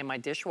put mine in my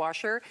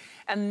dishwasher.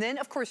 And then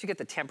of course you get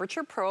the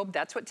temperature probe.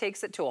 That's what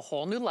takes it to a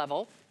whole new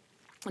level.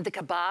 The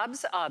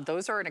kebabs,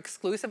 those are an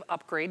exclusive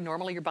upgrade.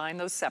 Normally you're buying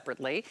those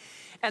separately.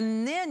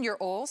 And then you're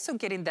also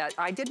getting that,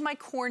 I did my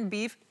corned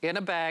beef in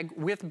a bag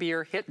with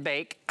beer, hit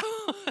bake,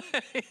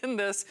 in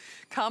this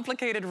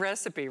complicated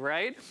recipe,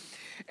 right?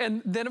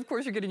 And then of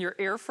course you're getting your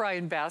air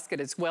frying basket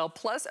as well,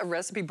 plus a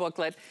recipe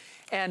booklet.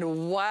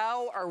 And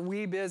wow, are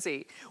we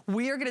busy.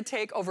 We are gonna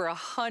take over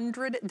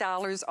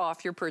 $100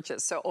 off your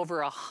purchase. So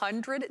over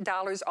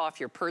 $100 off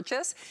your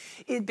purchase.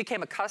 It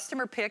became a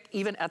customer pick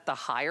even at the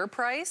higher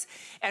price.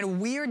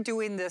 And we are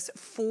doing this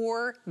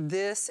for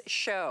this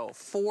show,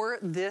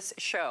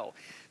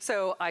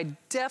 So I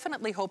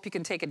definitely hope you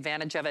can take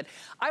advantage of it.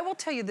 I will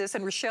tell you this,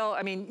 and Rochelle,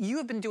 I mean, you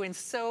have been doing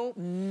so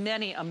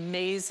many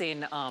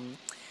amazing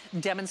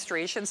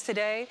demonstrations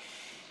today.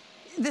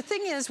 The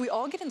thing is, we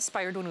all get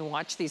inspired when we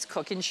watch these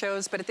cooking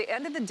shows, but at the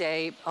end of the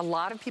day, a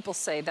lot of people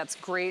say, that's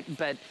great,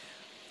 but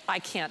I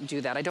can't do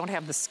that. I don't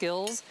have the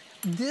skills.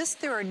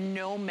 There are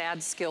no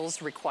mad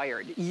skills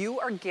required. You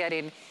are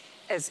getting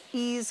as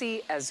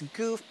easy, as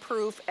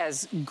goof-proof,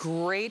 as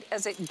great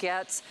as it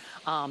gets.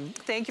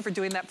 Thank you for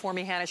doing that for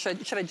me, Hannah.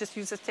 Should I just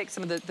use this to take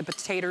some of the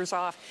potatoes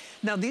off?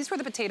 Now, these were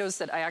the potatoes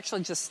that I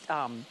actually just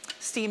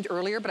steamed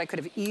earlier, but I could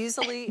have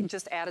easily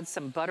just added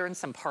some butter and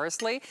some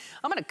parsley.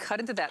 I'm gonna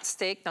cut into that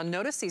steak. Now,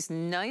 notice these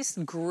nice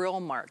grill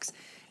marks.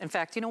 In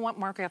fact, you know what,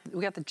 Mark?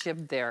 We got the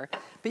jib there,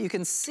 but you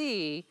can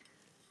see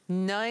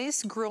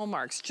nice grill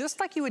marks, just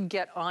like you would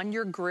get on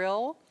your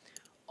grill,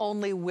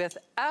 only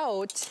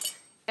without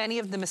any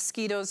of the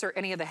mosquitoes or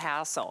any of the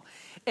hassle.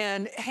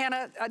 And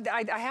Hannah,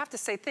 I have to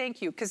say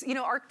thank you, because you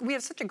know, we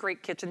have such a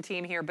great kitchen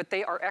team here, but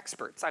they are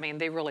experts. I mean,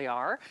 they really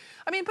are.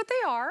 I mean, but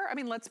they are. I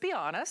mean, let's be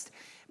honest.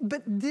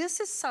 But this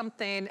is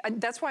something,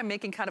 and that's why I'm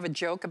making kind of a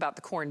joke about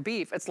the corned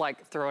beef. It's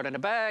like, throw it in a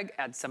bag,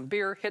 add some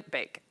beer, hit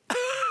bake.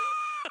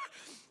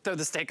 Throw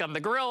the steak on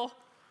the grill,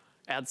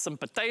 add some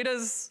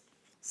potatoes,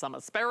 some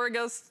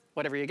asparagus,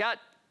 whatever you got,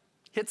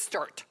 hit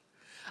start.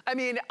 I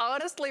mean,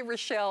 honestly,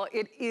 Rochelle,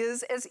 it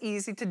is as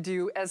easy to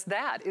do as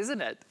that,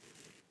 isn't it?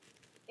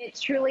 It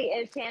truly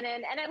is,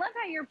 Shannon. And I love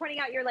how you're pointing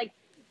out, you're like,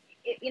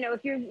 you know,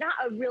 if you're not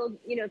a real,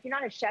 you know, if you're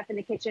not a chef in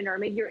the kitchen, or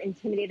maybe you're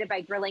intimidated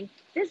by grilling,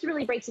 this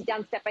really breaks it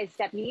down step by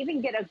step. You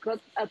even get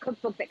a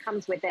cookbook that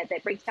comes with it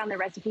that breaks down the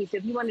recipe. So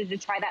if you wanted to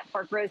try that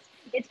pork roast,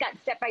 it's got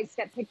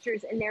step-by-step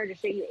pictures in there to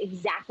show you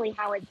exactly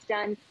how it's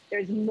done.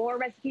 There's more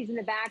recipes in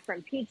the back,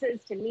 from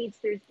pizzas to meats.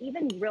 There's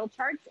even grill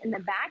charts in the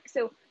back.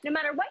 So no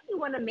matter what you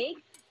want to make,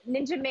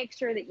 Ninja makes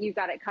sure that you've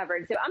got it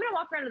covered. So I'm going to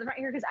walk around to the front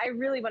here because I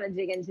really want to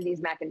dig into these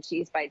mac and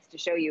cheese bites to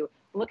show you.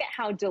 Look at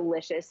how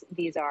delicious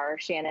these are,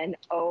 Shannon.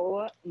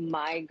 Oh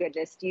my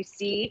goodness. Do you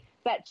see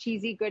that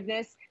cheesy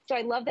goodness? So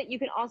I love that you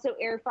can also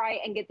air fry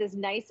and get this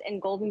nice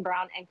and golden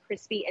brown and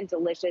crispy and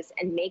delicious,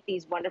 and make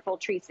these wonderful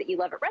treats that you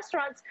love at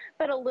restaurants,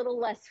 but a little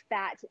less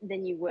fat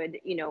than you would,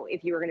 you know,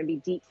 if you were going to be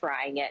deep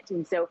frying it.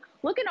 And so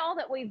look at all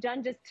that we've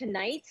done just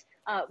tonight.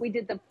 We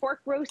did the pork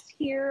roast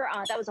here.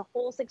 That was a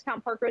whole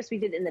 6-pound pork roast we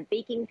did in the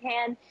baking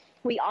pan.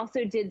 We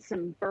also did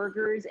some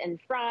burgers and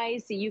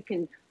fries, so you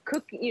can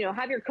cook, you know,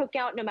 have your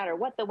cookout no matter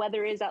what the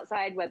weather is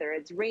outside, whether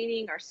it's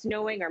raining or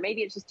snowing, or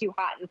maybe it's just too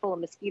hot and full of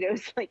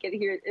mosquitoes like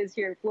it is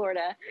here in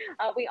Florida.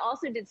 We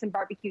also did some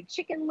barbecue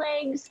chicken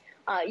legs.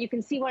 You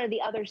can see one of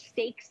the other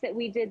steaks that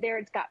we did there.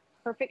 It's got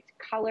perfect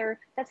color.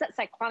 That's that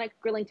cyclonic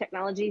grilling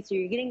technology. So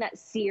you're getting that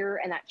sear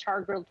and that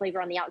char grilled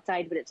flavor on the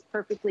outside, but it's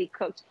perfectly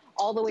cooked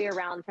all the way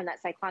around from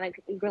that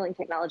cyclonic grilling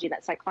technology,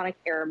 that cyclonic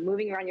air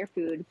moving around your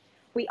food.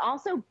 We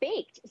also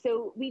baked.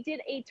 So we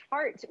did a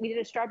tart. We did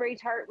a strawberry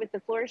tart with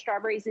the Florida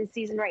strawberries in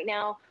season right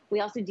now.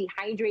 We also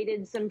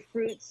dehydrated some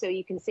fruits, so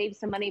you can save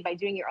some money by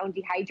doing your own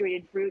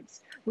dehydrated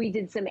fruits. We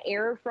did some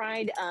air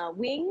fried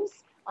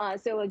wings.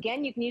 So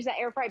again, you can use that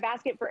air fry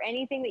basket for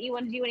anything that you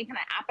want to do, any kind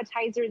of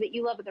appetizer that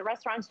you love at the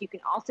restaurants, you can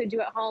also do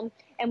at home.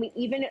 And we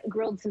even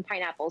grilled some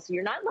pineapples. So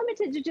you're not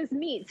limited to just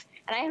meats.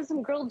 And I have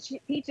some grilled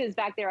peaches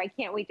back there I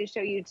can't wait to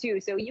show you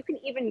too. So you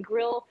can even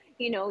grill,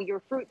 you know,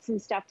 your fruits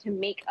and stuff to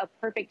make a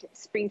perfect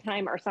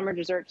springtime or summer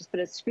dessert. Just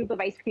put a scoop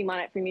of ice cream on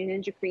it from your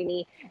Ninja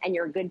Creamy and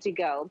you're good to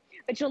go.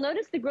 But you'll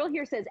notice the grill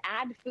here says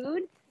add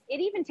food. it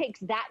even takes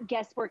that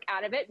guesswork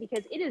out of it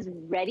because it is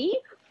ready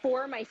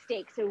for my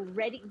steak. So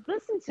ready,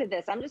 listen to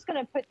this. I'm just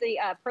gonna put the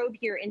probe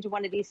here into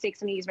one of these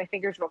steaks. I'm gonna use my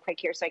fingers real quick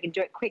here so I can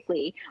do it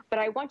quickly. But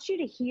I want you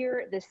to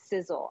hear the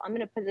sizzle. I'm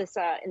gonna put this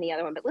in the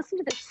other one, but listen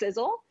to the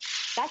sizzle.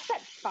 That's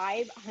at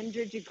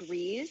 500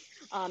 degrees,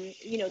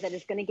 you know, that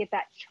is gonna get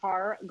that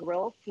char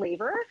grill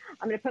flavor.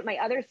 I'm gonna put my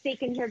other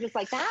steak in here just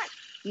like that.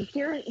 You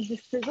hear the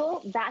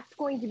sizzle? That's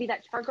going to be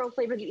that char grill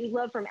flavor that you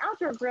love from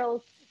outdoor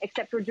grills,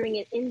 except we're doing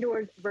it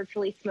indoors,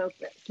 virtually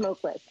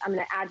smokeless. I'm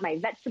gonna add my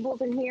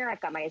vegetables in here. I've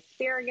got my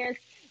asparagus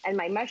and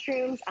my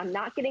mushrooms. I'm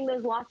not getting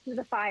those lost to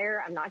the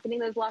fire. I'm not getting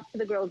those lost to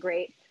the grill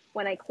grate.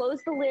 When I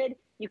close the lid,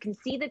 you can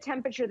see the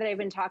temperature that I've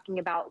been talking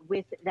about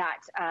with that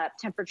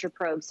temperature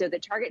probe. So the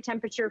target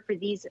temperature for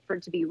these, for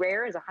it to be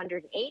rare, is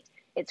 108.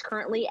 It's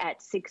currently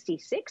at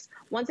 66.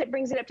 Once it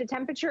brings it up to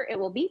temperature, it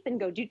will beep and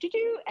go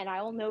do-do-do, and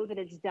I will know that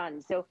it's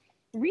done. So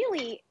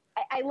really,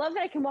 I love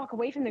that I can walk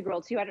away from the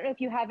grill too. I don't know if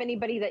you have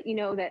anybody that you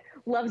know that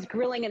loves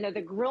grilling and they're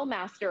the grill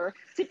master.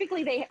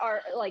 Typically they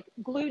are like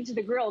glued to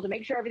the grill to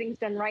make sure everything's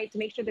done right, to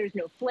make sure there's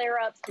no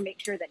flare-ups, to make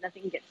sure that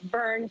nothing gets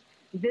burned.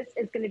 This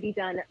is going to be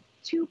done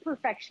to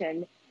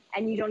perfection,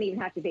 and you don't even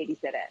have to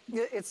babysit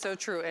it. It's so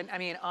true. And I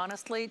mean,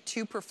 honestly,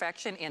 to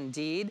perfection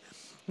indeed.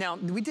 Now,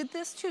 we did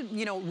this to,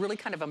 you know, really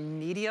kind of a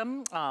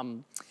medium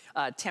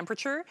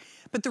temperature.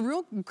 But the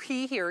real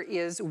key here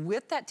is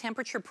with that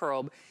temperature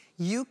probe,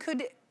 you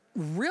could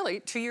really,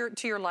 to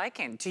your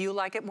liking. Do you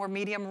like it more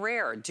medium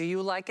rare? Do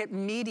you like it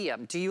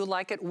medium? Do you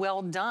like it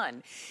well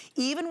done?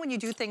 Even when you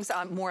do things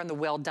more on the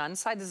well done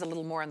side, there's a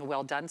little more on the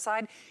well done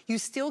side, you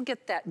still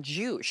get that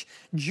juice,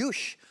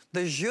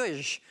 the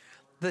zhuzh,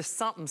 the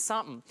something,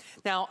 something.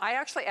 Now, I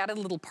actually added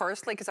a little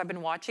parsley because I've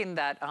been watching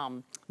that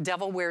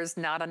Devil Wears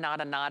Nada,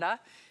 Nada, Nada.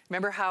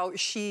 Remember how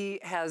she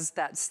has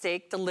that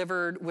steak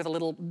delivered with a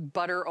little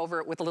butter over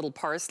it with a little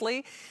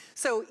parsley?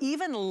 So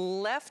even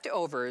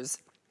leftovers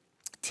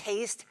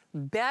taste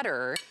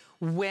better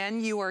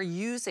when you are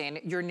using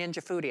your Ninja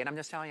Foodie. And I'm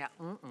just telling you,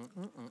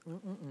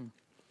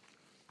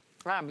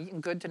 I'm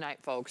eating good tonight,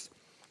 folks.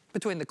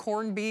 Between the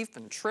corned beef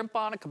and shrimp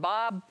on a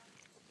kebab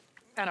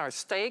and our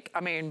steak,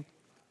 I mean,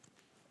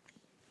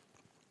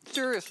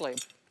 seriously.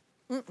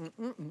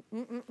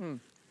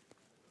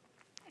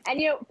 And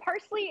you know,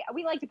 parsley,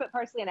 we like to put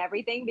parsley on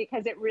everything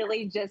because it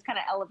really just kind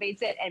of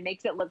elevates it and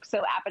makes it look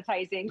so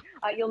appetizing.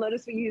 You'll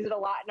notice we use it a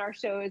lot in our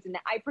shows, and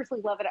I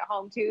personally love it at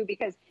home too,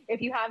 because if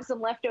you have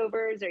some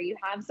leftovers or you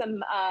have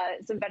some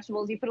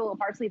vegetables, you put a little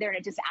parsley there and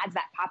it just adds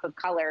that pop of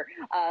color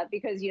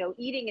because, you know,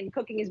 eating and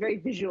cooking is very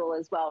visual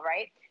as well,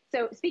 right?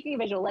 So speaking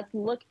of visual, let's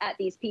look at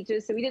these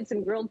peaches. So we did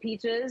some grilled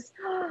peaches.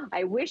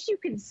 I wish you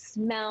could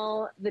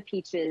smell the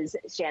peaches,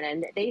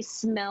 Shannon. They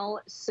smell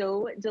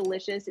so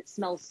delicious. It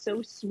smells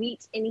so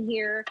sweet in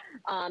here.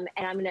 And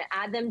I'm gonna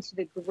add them to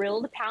the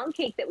grilled pound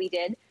cake that we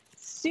did.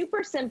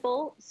 Super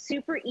simple,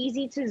 super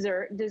easy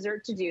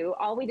dessert to do.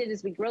 All we did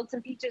is we grilled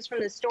some peaches from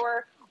the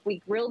store. We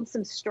grilled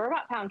some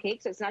store-bought pound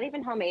cake, so it's not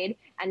even homemade.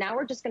 And now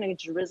we're just gonna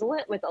drizzle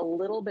it with a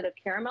little bit of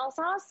caramel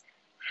sauce.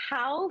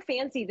 How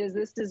fancy does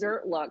this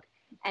dessert look?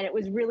 And it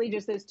was really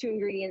just those two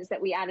ingredients that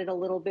we added a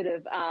little bit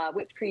of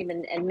whipped cream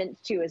and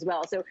mint to as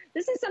well. So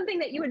this is something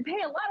that you would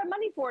pay a lot of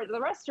money for at the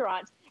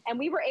restaurant. And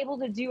we were able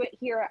to do it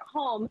here at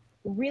home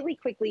really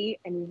quickly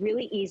and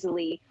really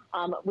easily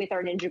with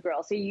our Ninja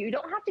Grill. So you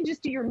don't have to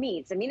just do your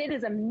meats. I mean, it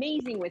is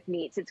amazing with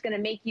meats. It's going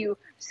to make you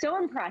so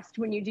impressed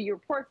when you do your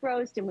pork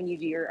roast and when you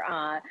do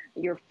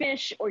your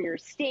fish or your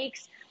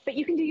steaks, but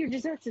you can do your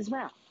desserts as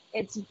well.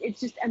 It's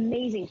just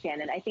amazing,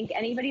 Shannon. I think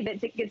anybody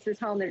that gets this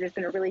home, they're just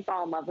going to really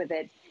fall in love with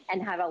it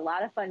and have a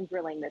lot of fun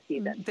grilling this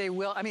season. They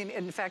will. I mean,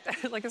 in fact,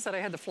 like I said, I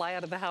had to fly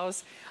out of the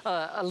house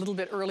a little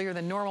bit earlier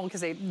than normal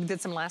because they did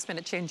some last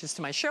minute changes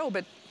to my show,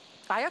 but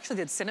I actually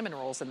did cinnamon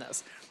rolls in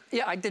this.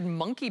 Yeah, I did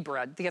monkey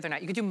bread the other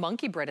night. You could do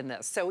monkey bread in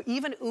this. So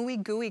even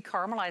ooey gooey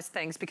caramelized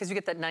things, because you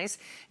get that nice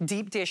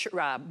deep dish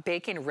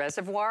bacon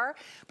reservoir,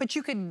 but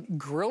you could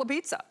grill a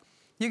pizza.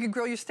 You can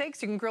grill your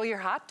steaks, you can grill your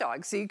hot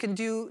dogs, so you can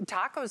do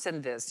tacos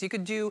in this, you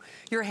could do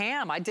your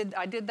ham. I did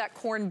that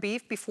corned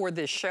beef before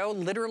this show,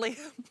 literally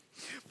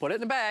put it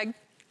in a bag,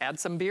 add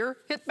some beer,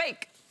 hit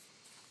bake.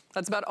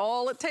 That's about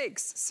all it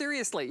takes.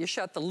 Seriously, you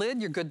shut the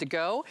lid, you're good to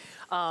go.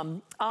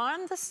 On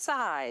the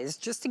size,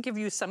 just to give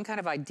you some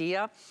kind of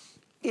idea,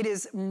 it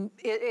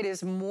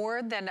is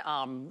more than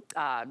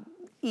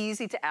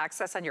easy to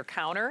access on your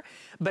counter,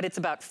 but it's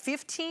about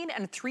 15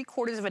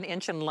 3/4 of an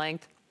inch in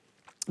length,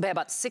 by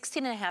about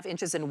 16.5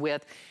 inches in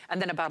width,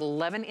 and then about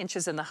 11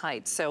 inches in the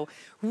height. So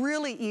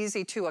really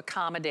easy to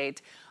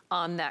accommodate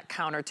on that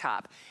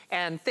countertop.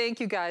 And thank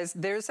you guys,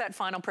 there's that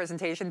final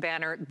presentation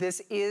banner. This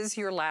is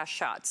your last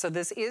shot. So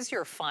this is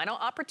your final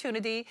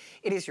opportunity.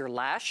 It is your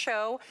last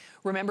show.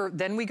 Remember,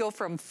 then we go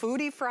from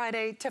Foodie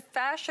Friday to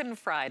Fashion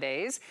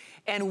Fridays,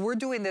 and we're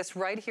doing this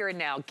right here and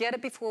now. Get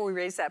it before we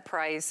raise that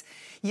price.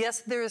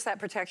 Yes, there is that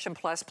Protection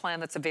Plus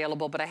plan that's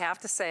available, but I have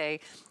to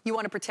say, you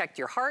wanna protect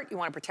your heart, you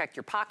wanna protect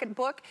your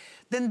pocketbook,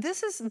 then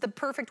this is the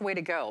perfect way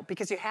to go,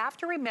 because you have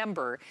to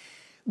remember,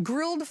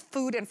 Grilled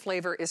food and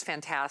flavor is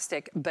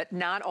fantastic, but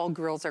not all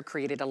grills are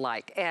created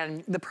alike.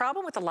 And the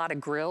problem with a lot of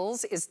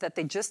grills is that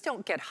they just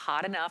don't get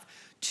hot enough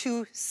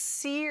to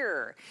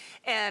sear.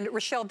 And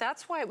Rochelle,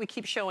 that's why we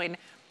keep showing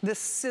the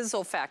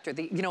sizzle factor,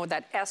 you know,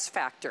 that S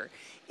factor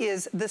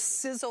is the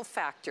sizzle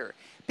factor.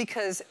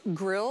 Because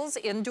grills,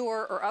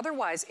 indoor or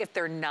otherwise, if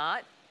they're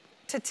not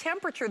to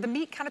temperature, the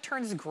meat kind of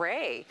turns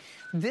gray.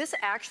 This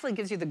actually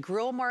gives you the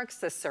grill marks,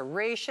 the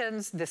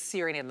serrations, the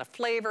searing and the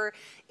flavor.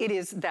 It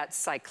is that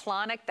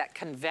cyclonic, that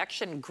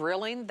convection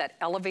grilling that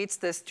elevates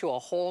this to a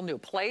whole new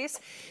place.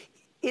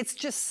 It's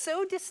just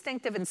so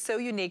distinctive and so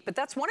unique, but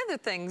that's one of the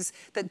things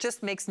that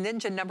just makes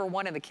Ninja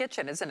 #1 in the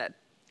kitchen, isn't it?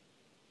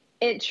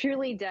 It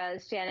truly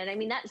does, Shannon. I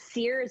mean, that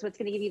sear is what's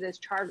going to give you those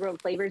char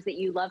grilled flavors that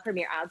you love from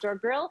your outdoor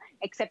grill,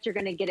 except you're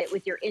going to get it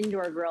with your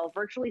indoor grill,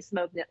 virtually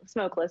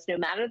smokeless, no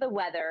matter the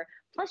weather.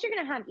 Plus, you're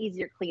going to have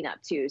easier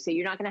cleanup, too. So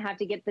you're not going to have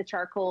to get the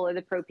charcoal or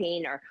the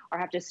propane or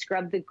have to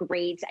scrub the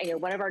grate. I know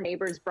one of our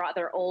neighbors brought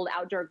their old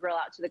outdoor grill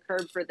out to the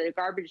curb for the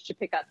garbage to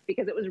pick up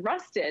because it was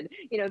rusted.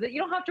 You know, that you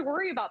don't have to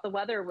worry about the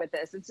weather with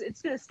this.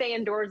 It's going to stay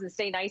indoors and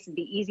stay nice and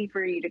be easy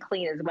for you to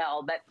clean as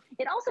well. But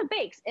it also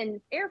bakes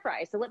and air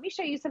fries. So let me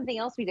show you something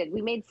else we did.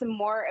 We made some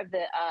more of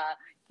the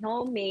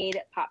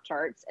homemade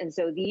Pop-Tarts. And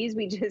so these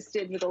we just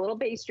did with a little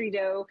pastry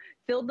dough,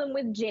 filled them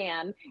with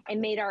jam, and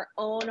made our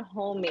own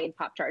homemade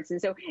Pop-Tarts.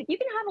 And so you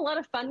can have a lot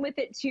of fun with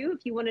it too.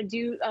 If you want to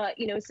do,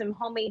 you know, some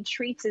homemade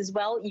treats as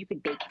well, you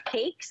could bake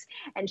cakes.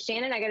 And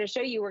Shannon, I got to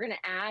show you, we're going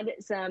to add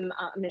some,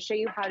 I'm going to show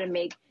you how to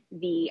make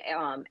the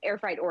air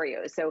fried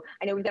Oreos. So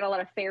I know we've got a lot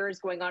of fairs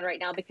going on right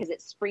now because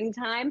it's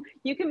springtime.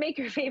 You can make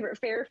your favorite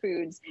fair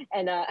foods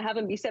and have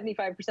them be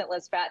 75%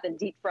 less fat than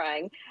deep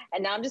frying.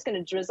 And now I'm just going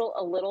to drizzle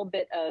a little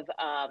bit of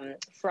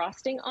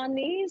frosting on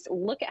these.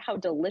 Look at how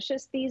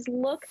delicious these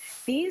look.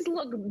 These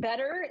look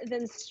better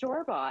than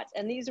store-bought,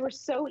 and these were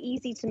so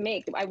easy to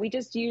make. We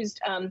just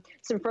used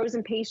some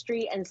frozen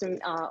pastry and some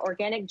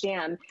organic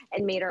jam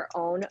and made our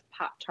own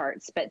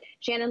Pop-Tarts. But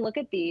Shannon, look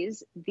at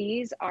these.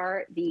 These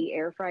are the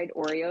air fried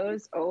Oreos.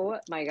 Oh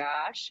my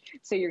gosh.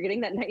 So you're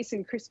getting that nice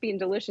and crispy and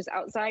delicious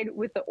outside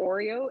with the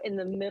Oreo in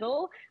the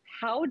middle.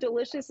 How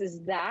delicious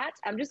is that?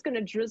 I'm just going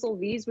to drizzle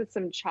these with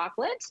some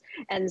chocolate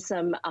and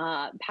some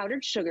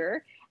powdered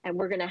sugar. And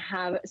we're going to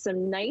have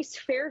some nice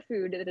fair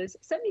food that is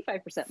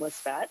 75% less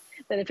fat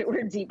than if it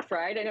were deep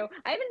fried. I know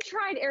I haven't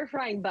tried air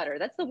frying butter.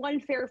 That's the one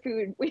fair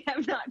food we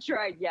have not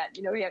tried yet.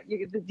 You know, you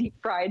get the deep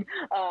fried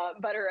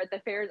butter at the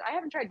fairs. I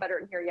haven't tried butter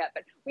in here yet,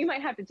 but we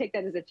might have to take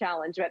that as a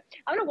challenge. But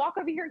I'm going to walk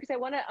over here because I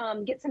want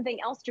to get something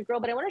else to grill,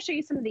 but I want to show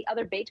you some of the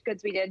other baked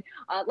goods we did.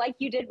 Like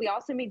you did, we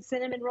also made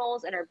cinnamon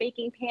rolls in our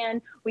baking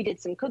pan. We did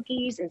some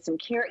cookies and some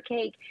carrot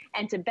cake.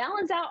 And to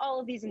balance out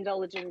all of these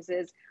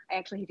indulgences, I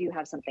actually do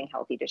have something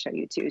healthy to show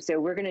you too. So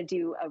we're going to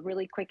do a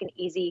really quick and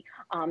easy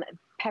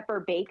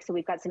pepper bake. So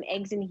we've got some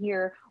eggs in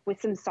here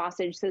with some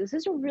sausage. So this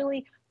is a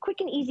really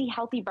quick and easy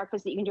healthy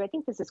breakfast that you can do. I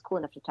think this is cool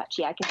enough to touch.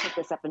 Yeah, I can pick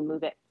this up and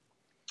move it.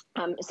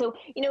 So,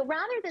 you know,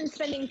 rather than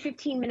spending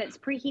 15 minutes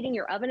preheating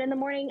your oven in the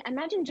morning,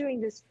 imagine doing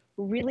this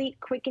really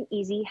quick and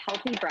easy,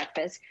 healthy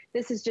breakfast.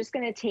 This is just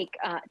going to take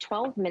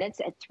 12 minutes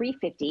at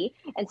 350.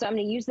 And so I'm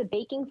going to use the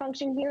baking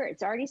function here.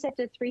 It's already set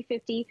to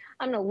 350.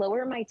 I'm going to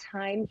lower my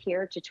time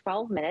here to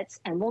 12 minutes,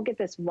 and we'll get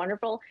this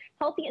wonderful,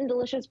 healthy and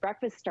delicious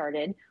breakfast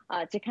started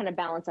to kind of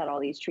balance out all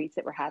these treats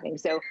that we're having.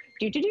 So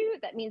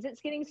that means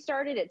it's getting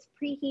started. It's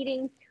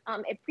preheating.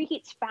 It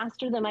preheats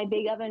faster than my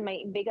big oven.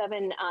 My big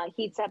oven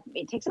heats up.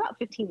 It takes about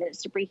 15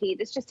 minutes to preheat.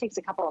 This just takes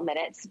a couple of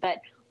minutes, but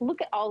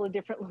look at all the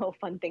different little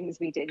fun things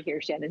we did here,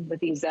 Shannon,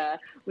 with these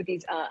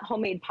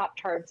homemade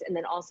Pop-Tarts and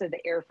then also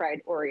the air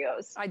fried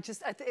Oreos.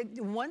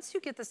 Once you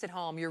get this at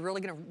home, you're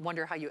really going to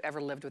wonder how you ever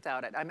lived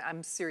without it.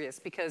 I'm serious,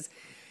 because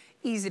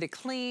easy to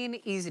clean,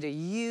 easy to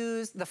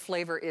use. The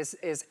flavor is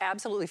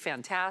absolutely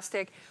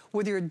fantastic.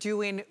 Whether you're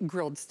doing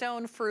grilled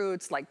stone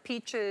fruits like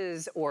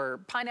peaches or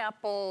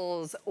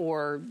pineapples,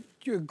 or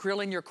you're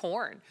grilling your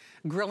corn,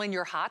 grilling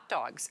your hot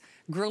dogs,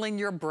 grilling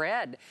your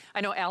bread.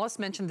 I know Alice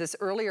mentioned this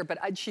earlier,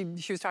 but she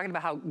was talking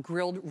about how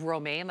grilled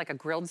romaine, like a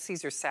grilled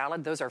Caesar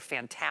salad, those are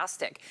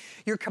fantastic.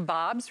 Your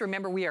kebabs,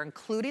 remember we are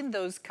including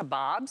those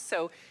kebabs,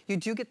 so you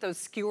do get those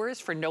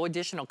skewers for no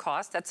additional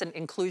cost. That's an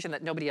inclusion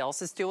that nobody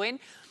else is doing.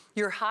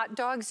 Your hot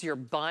dogs, your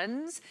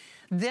buns,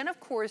 then of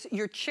course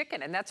your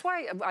chicken. And that's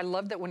why I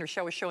love that when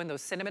Rochelle was showing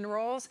those cinnamon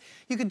rolls,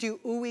 you could do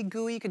ooey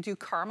gooey, you could do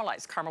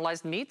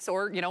caramelized meats,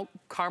 or, you know,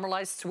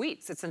 caramelized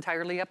sweets. It's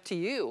entirely up to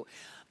you.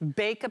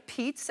 Bake a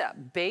pizza,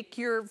 bake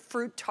your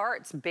fruit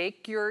tarts,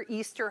 bake your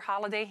Easter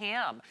holiday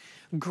ham,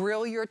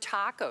 grill your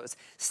tacos.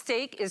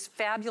 Steak is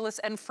fabulous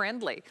and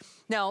friendly.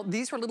 Now,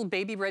 these were little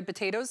baby red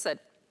potatoes that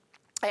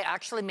I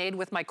actually made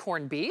with my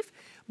corned beef,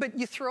 but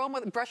you throw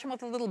them brush them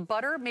with a little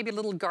butter, maybe a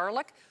little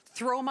garlic,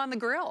 throw them on the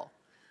grill.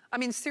 I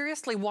mean,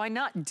 seriously, why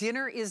not?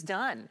 Dinner is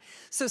done.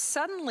 So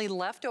suddenly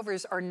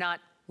leftovers are not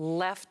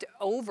left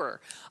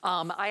over.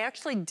 I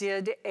actually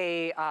did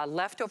a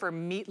leftover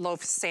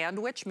meatloaf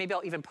sandwich. Maybe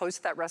I'll even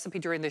post that recipe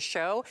during the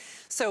show.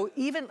 So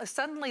even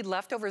suddenly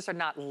leftovers are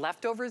not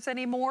leftovers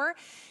anymore.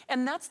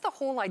 And that's the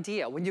whole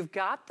idea. When you've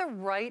got the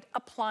right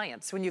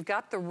appliance, when you've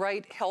got the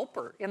right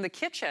helper in the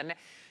kitchen,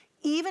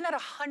 even at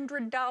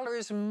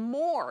 $100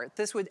 more,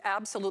 this would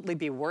absolutely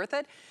be worth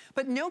it.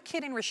 But no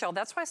kidding, Rochelle,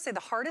 that's why I say the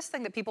hardest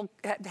thing that people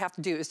have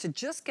to do is to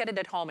just get it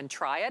at home and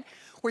try it.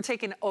 We're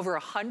taking over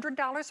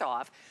 $100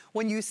 off.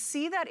 When you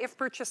see that if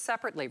purchased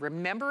separately,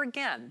 remember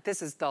again,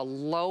 this is the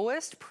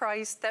lowest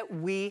price that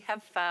we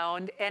have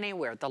found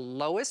anywhere. The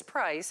lowest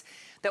price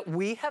that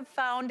we have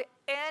found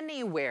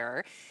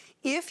anywhere.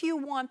 If you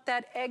want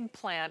that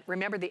eggplant,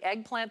 remember the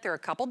eggplant, there are a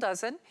couple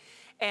dozen.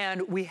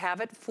 And we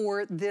have it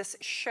for this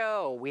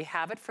show. We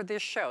have it for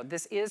this show.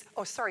 This is,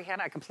 oh, sorry,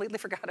 Hannah, I completely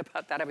forgot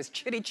about that. I was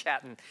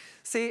chitty-chatting.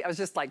 See, I was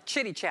just like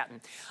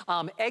chitty-chatting.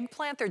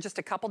 Eggplant, there are just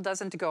a couple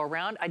dozen to go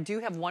around. I do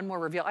have one more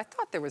reveal. I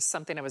thought there was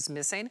something I was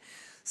missing.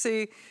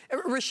 See,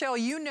 Rochelle,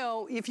 you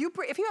know, if you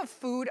have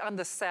food on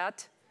the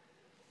set,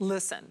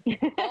 listen,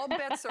 all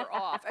bets are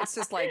off. It's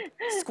just like,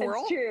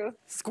 squirrel? It's true.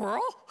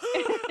 Squirrel?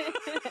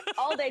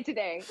 All day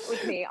today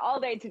with me, all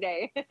day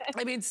today.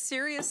 I mean,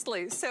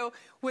 seriously. So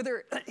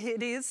whether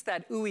it is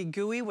that ooey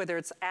gooey, whether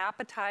it's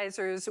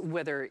appetizers,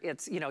 whether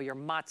it's, you know, your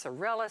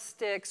mozzarella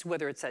sticks,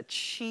 whether it's a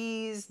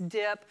cheese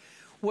dip,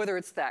 whether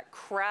it's that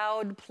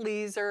crowd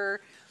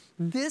pleaser,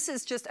 this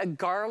is just a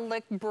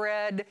garlic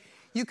bread.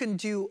 You can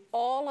do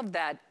all of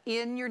that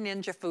in your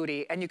Ninja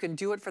Foodie, and you can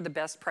do it for the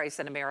best price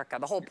in America.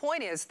 The whole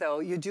point is,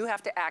 though, you do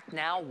have to act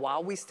now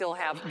while we still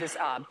have this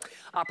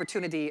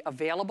opportunity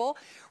available.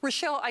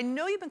 Rochelle, I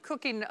know you've been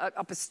cooking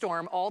up a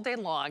storm all day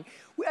long.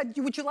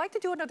 Would you like to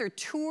do another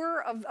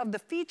tour of the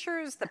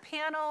features, the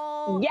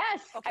panel?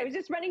 Yes, okay. I was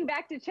just running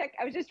back to check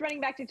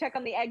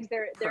on the eggs.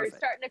 They're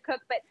starting to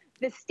cook, but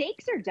the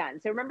steaks are done.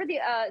 So remember the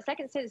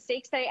second set of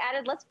steaks that I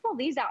added? Let's pull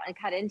these out and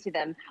cut into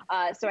them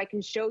so I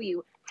can show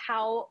you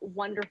how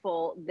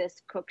wonderful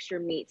this cooks your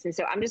meats. And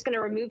so I'm just going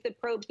to remove the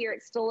probe here.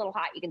 It's still a little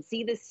hot. You can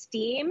see the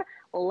steam.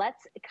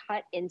 Let's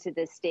cut into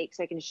this steak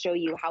so I can show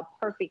you how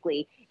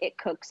perfectly it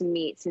cooks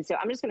meats. And so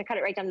I'm just going to cut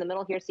it right down the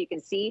middle here so you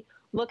can see.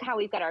 Look how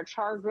we've got our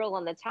char grill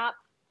on the top,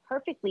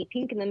 perfectly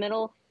pink in the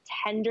middle,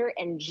 tender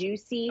and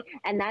juicy,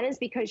 and that is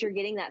because you're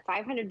getting that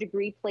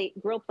 500-degree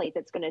grill plate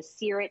that's going to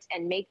sear it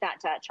and make that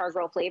char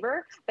grill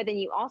flavor. But then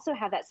you also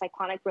have that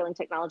cyclonic grilling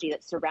technology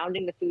that's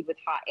surrounding the food with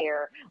hot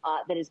air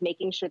that is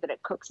making sure that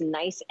it cooks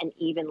nice and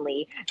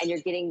evenly, and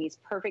you're getting these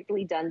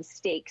perfectly done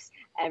steaks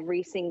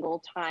every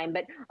single time.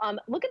 But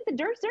look at the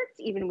desserts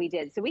even we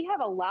did. So we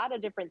have a lot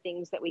of different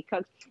things that we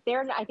cooked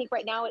there. I think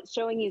right now it's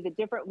showing you the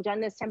different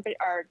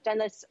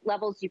doneness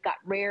levels. You've got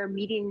rare,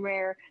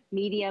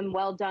 medium,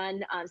 well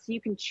done. So you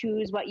can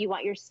choose what you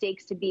want your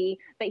steaks to be.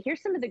 But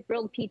here's some of the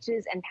grilled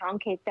peaches and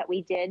pound cake that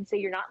we did. So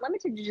you're not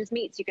limited to just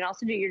meats. You can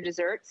also do your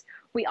desserts.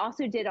 We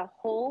also did a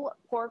whole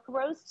pork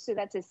roast. So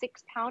that's a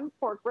 6-pound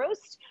pork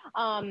roast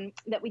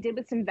that we did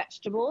with some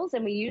vegetables.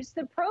 And we used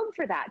the probe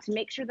for that to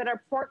make sure that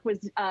our pork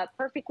was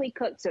perfectly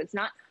cooked. So it's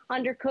not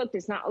undercooked,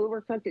 it's not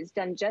overcooked, it's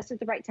done just at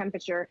the right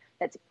temperature.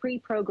 That's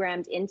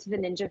pre-programmed into the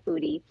Ninja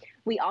Foodie.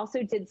 We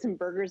also did some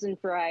burgers and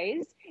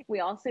fries. We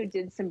also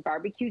did some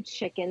barbecue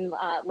chicken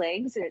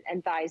legs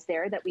and thighs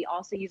there that we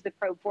also used the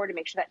probe for to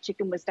make sure that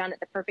chicken was done at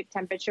the perfect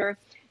temperature.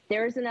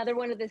 There's another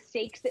one of the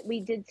steaks that we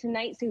did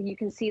tonight, so you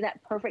can see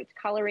that perfect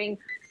coloring,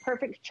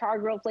 perfect char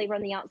grill flavor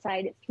on the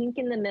outside, pink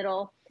in the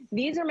middle.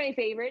 These are my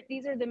favorite.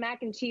 These are the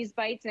mac and cheese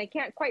bites, and I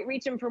can't quite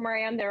reach them from where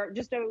I am. They're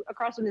just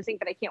across from the sink,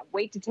 but I can't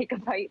wait to take a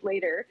bite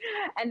later.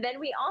 And then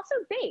we also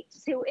baked.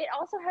 So it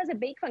also has a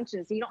bake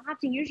function, so you don't have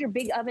to use your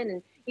big oven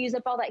and use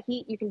up all that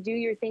heat. You can do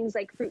your things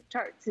like fruit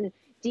tarts and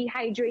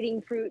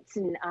dehydrating fruits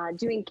and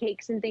doing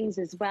cakes and things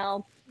as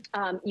well.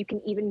 You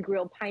can even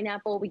grill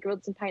pineapple. We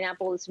grilled some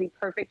pineapple. This would be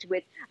perfect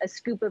with a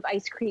scoop of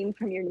ice cream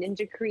from your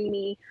Ninja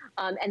Creamy.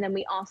 And then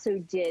we also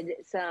did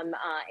some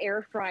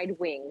air fried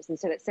wings. And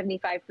so that's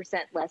 75%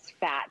 less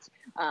fat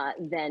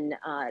than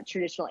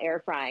traditional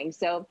air frying.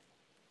 So,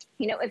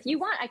 you know, if you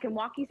want, I can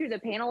walk you through the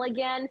panel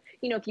again.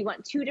 You know, if you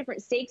want 2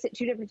 different steaks at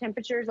 2 different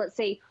temperatures, let's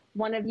say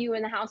one of you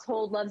in the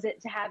household loves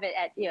it to have it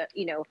at,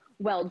 you know,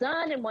 well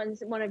done, and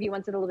one of you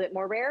wants it a little bit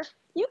more rare,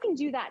 you can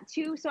do that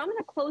too. So I'm going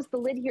to close the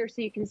lid here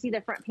so you can see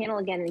the front panel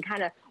again and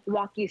kind of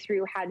walk you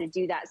through how to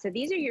do that. So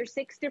these are your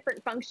 6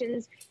 different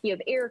functions. You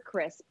have air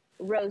crisp,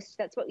 roast,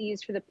 that's what we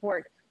use for the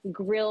pork,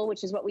 grill,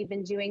 which is what we've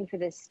been doing for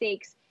the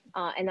steaks,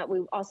 and that we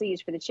also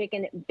use for the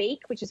chicken,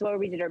 bake, which is where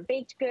we did our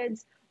baked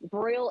goods,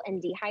 broil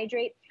and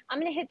dehydrate. I'm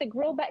going to hit the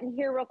grill button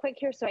here real quick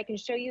here so I can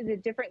show you the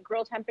different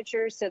grill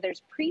temperatures. So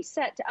there's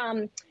preset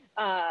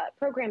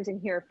programs in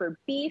here for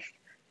beef,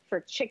 for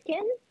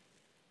chicken,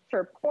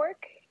 for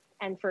pork,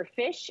 and for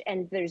fish.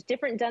 And there's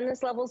different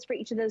doneness levels for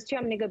each of those too.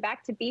 I'm going to go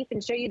back to beef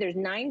and show you there's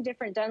 9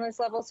 different doneness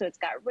levels. So it's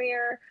got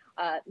rare,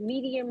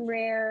 medium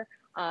rare,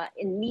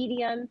 and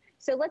medium.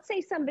 So let's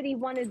say somebody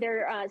wanted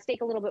their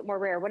steak a little bit more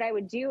rare. What I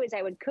would do is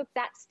I would cook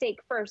that steak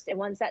first. And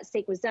once that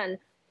steak was done,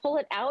 pull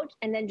it out,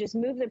 and then just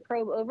move the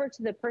probe over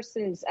to the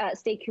person's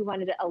steak who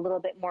wanted it a little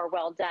bit more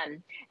well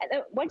done. And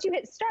then once you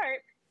hit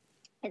start,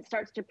 it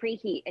starts to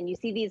preheat, and you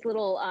see these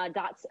little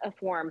dots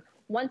form.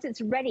 Once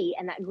it's ready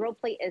and that grill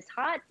plate is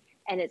hot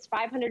and it's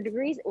 500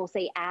 degrees, it will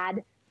say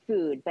add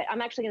food. But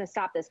I'm actually going to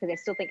stop this because I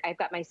still think I've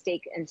got my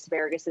steak and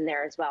asparagus in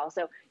there as well.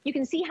 So you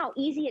can see how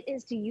easy it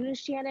is to use,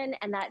 Shannon,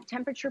 and that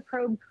temperature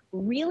probe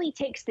really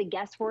takes the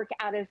guesswork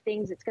out of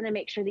things. It's going to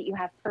make sure that you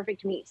have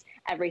perfect meats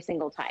every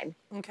single time.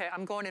 Okay,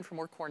 I'm going in for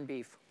more corned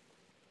beef.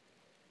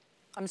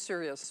 I'm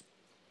serious.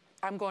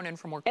 I'm going in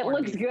for more corned beef.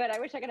 It looks good. I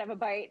wish I could have a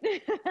bite.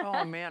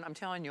 Oh man, I'm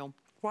telling you.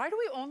 Why do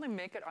we only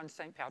make it on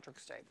St.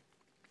 Patrick's Day?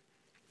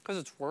 Because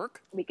it's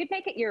work? We could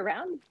make it year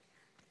round.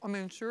 I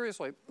mean,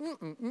 seriously. I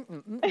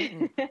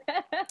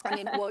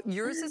mean, well,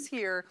 yours is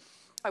here.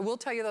 I will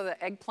tell you though,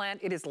 the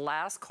eggplant, it is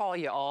last call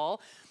you all.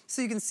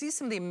 So you can see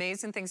some of the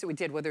amazing things that we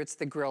did, whether it's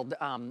the grilled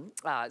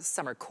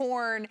summer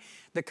corn,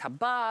 the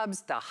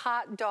kebabs, the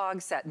hot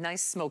dogs, that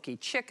nice smoky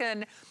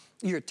chicken,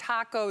 your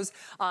tacos.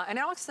 And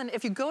Allison,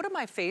 if you go to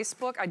my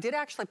Facebook, I did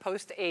actually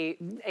post a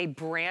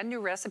brand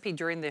new recipe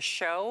during this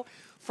show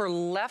for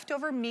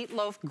leftover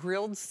meatloaf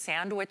grilled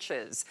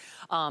sandwiches.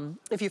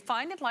 If you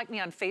find it like me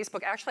on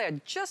Facebook, actually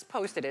I just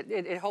posted it.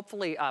 It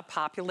hopefully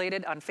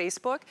populated on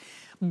Facebook.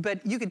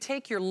 But you could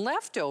take your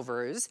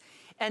leftovers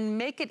and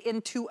make it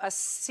into a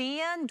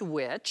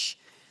sandwich.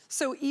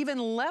 So even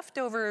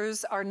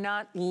leftovers are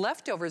not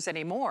leftovers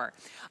anymore.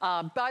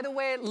 By the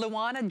way,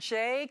 Luana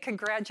J,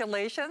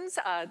 congratulations.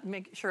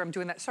 Make sure I'm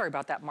doing that. Sorry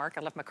about that, Mark.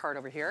 I left my card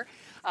over here.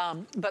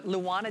 But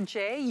Luana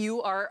J,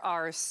 you are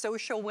our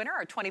social winner,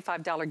 our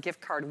 $25 gift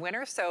card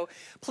winner. So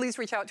please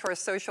reach out to our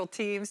social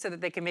team so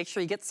that they can make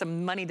sure you get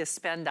some money to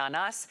spend on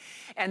us.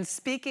 And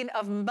speaking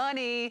of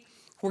money,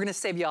 we're gonna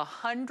save you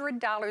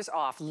 $100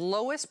 off,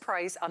 lowest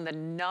price on the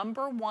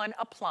 #1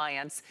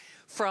 appliance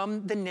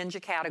from the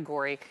Ninja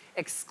category,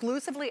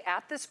 exclusively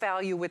at this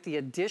value with the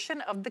addition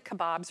of the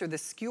kebabs or the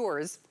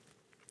skewers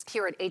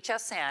here at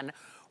HSN.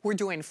 We're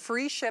doing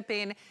free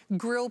shipping,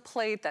 grill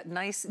plate, that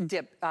nice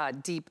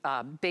deep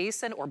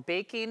basin or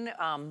baking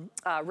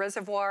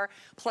reservoir,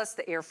 plus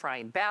the air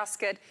frying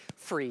basket,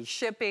 free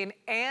shipping,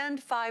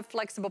 and 5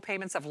 flexible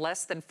payments of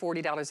less than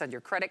 $40 on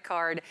your credit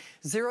card,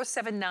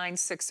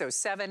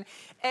 079607.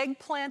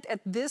 Eggplant, at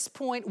this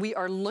point, we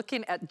are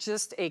looking at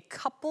just a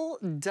couple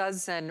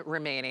dozen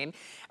remaining.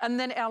 And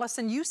then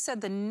Allison, you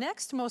said the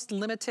next most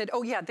limited,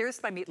 oh yeah,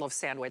 there's my meatloaf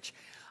sandwich.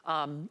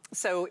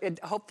 So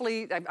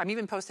hopefully, I'm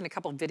even posting a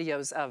couple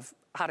videos of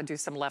how to do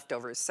some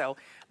leftovers. So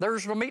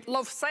there's your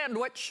meatloaf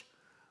sandwich.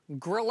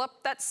 Grill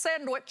up that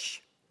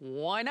sandwich.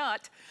 Why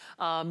not?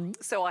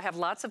 So I have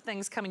lots of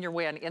things coming your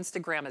way on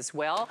Instagram as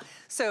well.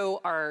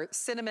 So our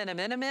cinnamon,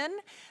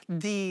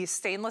 the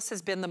stainless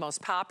has been the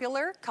most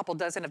popular, couple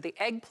dozen of the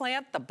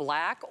eggplant, the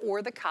black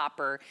or the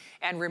copper.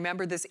 And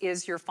remember, this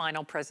is your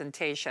final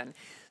presentation.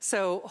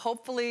 So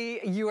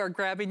hopefully you are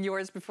grabbing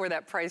yours before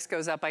that price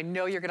goes up. I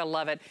know you're gonna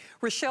love it.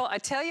 Rochelle, I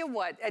tell you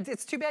what,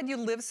 it's too bad you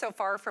live so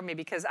far from me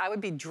because I would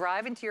be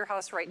driving to your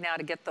house right now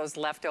to get those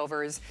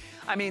leftovers.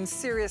 I mean,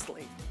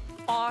 seriously.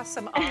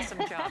 Awesome, awesome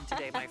job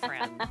today, my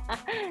friend.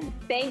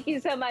 Thank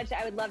you so much.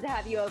 I would love to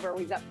have you over.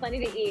 We've got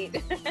plenty to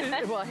eat.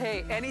 Well,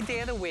 hey, any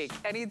day of the week,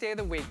 any day of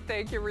the week.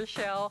 Thank you,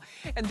 Rochelle.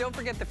 And don't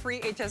forget the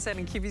free HSN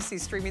and QVC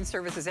streaming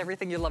service is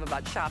everything you love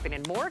about shopping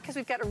and more, because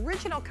we've got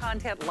original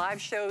content,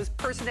 live shows,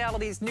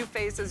 personalities, new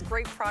faces,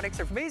 great products,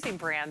 amazing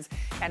brands,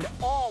 and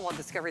all while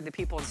discovering the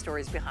people and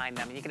stories behind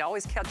them. And you can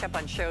always catch up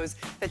on shows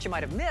that you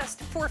might have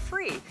missed for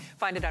free.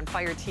 Find it on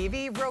Fire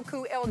TV,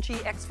 Roku,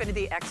 LG,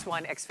 Xfinity,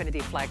 X1,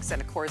 Xfinity Flex,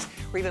 and of course,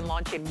 we're even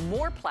launching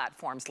more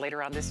platforms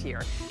later on this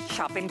year.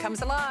 Shopping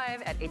comes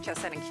alive at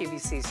HSN and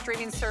QVC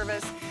streaming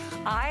service.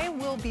 I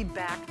will be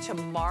back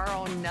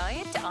tomorrow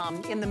night.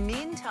 In the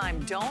meantime,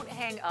 don't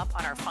hang up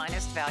on our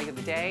finest value of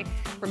the day.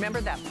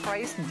 Remember that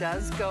price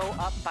does go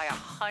up by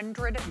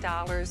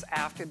 $100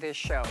 after this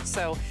show.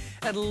 So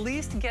at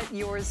least get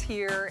yours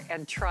here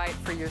and try it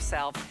for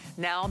yourself.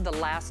 Now the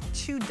last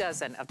 2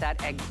 dozen of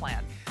that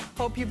eggplant.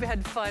 Hope you've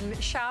had fun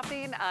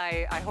shopping.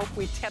 I hope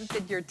we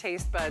tempted your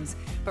taste buds.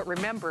 But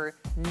remember,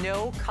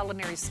 no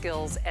culinary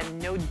skills and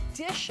no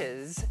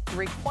dishes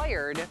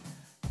required,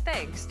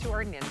 thanks to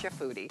our Ninja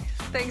Foodie.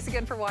 Thanks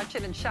again for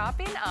watching and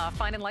shopping.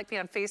 Find and like me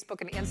on Facebook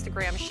and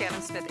Instagram,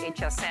 Shannon Smith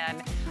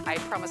HSN. I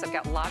promise I've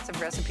got lots of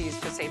recipes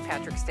for St.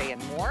 Patrick's Day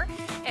and more.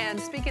 And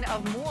speaking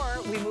of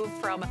more, we move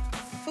from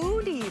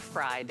Foodie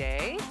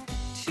Friday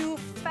to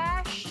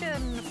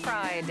Fashion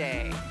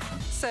Friday.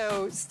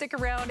 So stick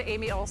around.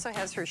 Amy also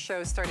has her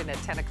show starting at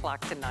 10 o'clock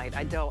tonight.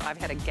 I know I've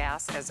had a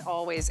gas as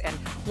always. And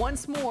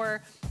once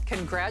more,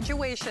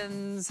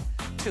 congratulations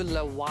to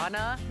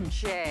Luana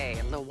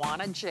J.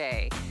 Luana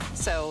J.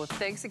 So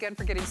thanks again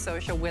for getting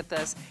social with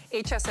us.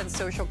 HSN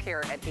Social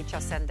Care at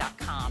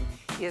hsn.com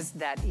is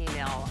that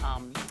email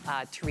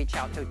to reach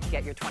out to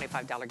get your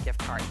 $25 gift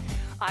card.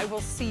 I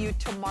will see you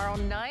tomorrow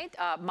night.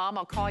 Mom,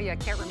 I'll call you. I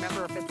can't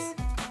remember if it's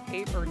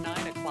 8 or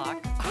 9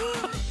 o'clock.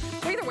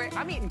 Either way,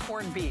 I'm eating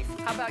corned beef.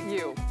 How about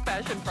you?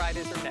 Fashion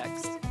Fridays are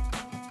next.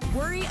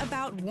 Worry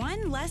about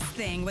one less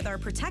thing with our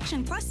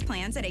Protection Plus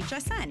plans at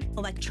HSN.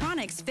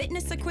 Electronics,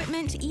 fitness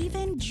equipment,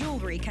 even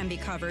jewelry can be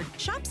covered.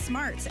 Shop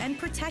smart and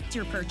protect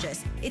your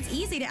purchase. It's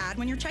easy to add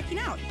when you're checking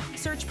out.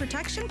 Search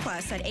Protection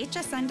Plus at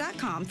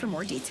hsn.com for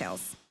more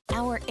details.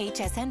 Our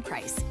HSN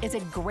price is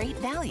a great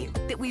value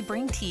that we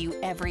bring to you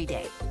every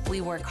day.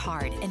 We work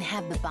hard and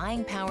have the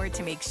buying power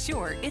to make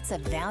sure it's a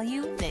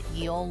value that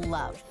you'll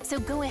love. So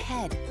go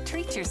ahead,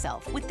 treat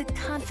yourself with the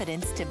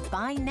confidence to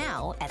buy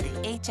now at the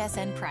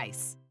HSN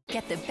price.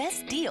 Get the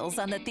best deals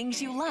on the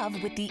things you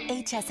love with the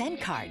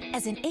HSN card.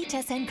 As an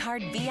HSN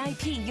card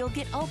VIP, you'll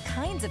get all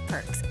kinds of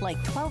perks, like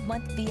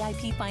 12-month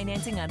VIP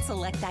financing on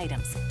select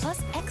items,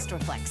 plus extra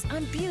flex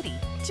on beauty,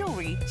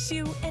 jewelry,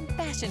 shoe, and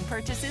fashion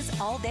purchases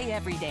all day,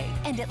 every day.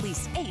 And at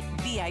least 8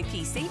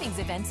 VIP savings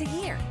events a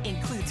year.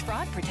 Includes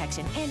fraud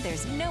protection, and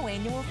there's no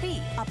annual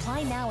fee.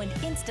 Apply now and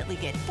instantly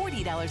get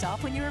 $40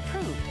 off when you're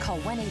approved. Call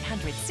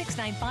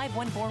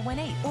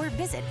 1-800-695-1418 or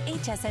visit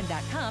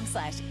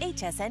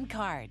hsn.com/HSN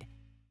card.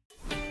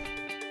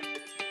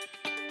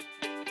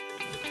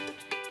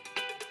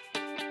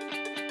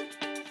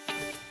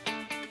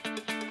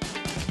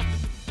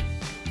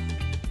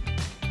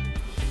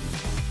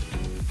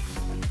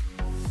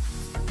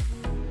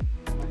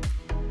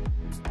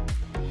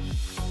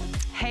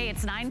 Hey,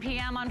 it's 9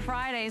 p.m. on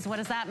Fridays. What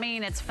does that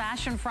mean? It's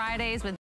Fashion Fridays with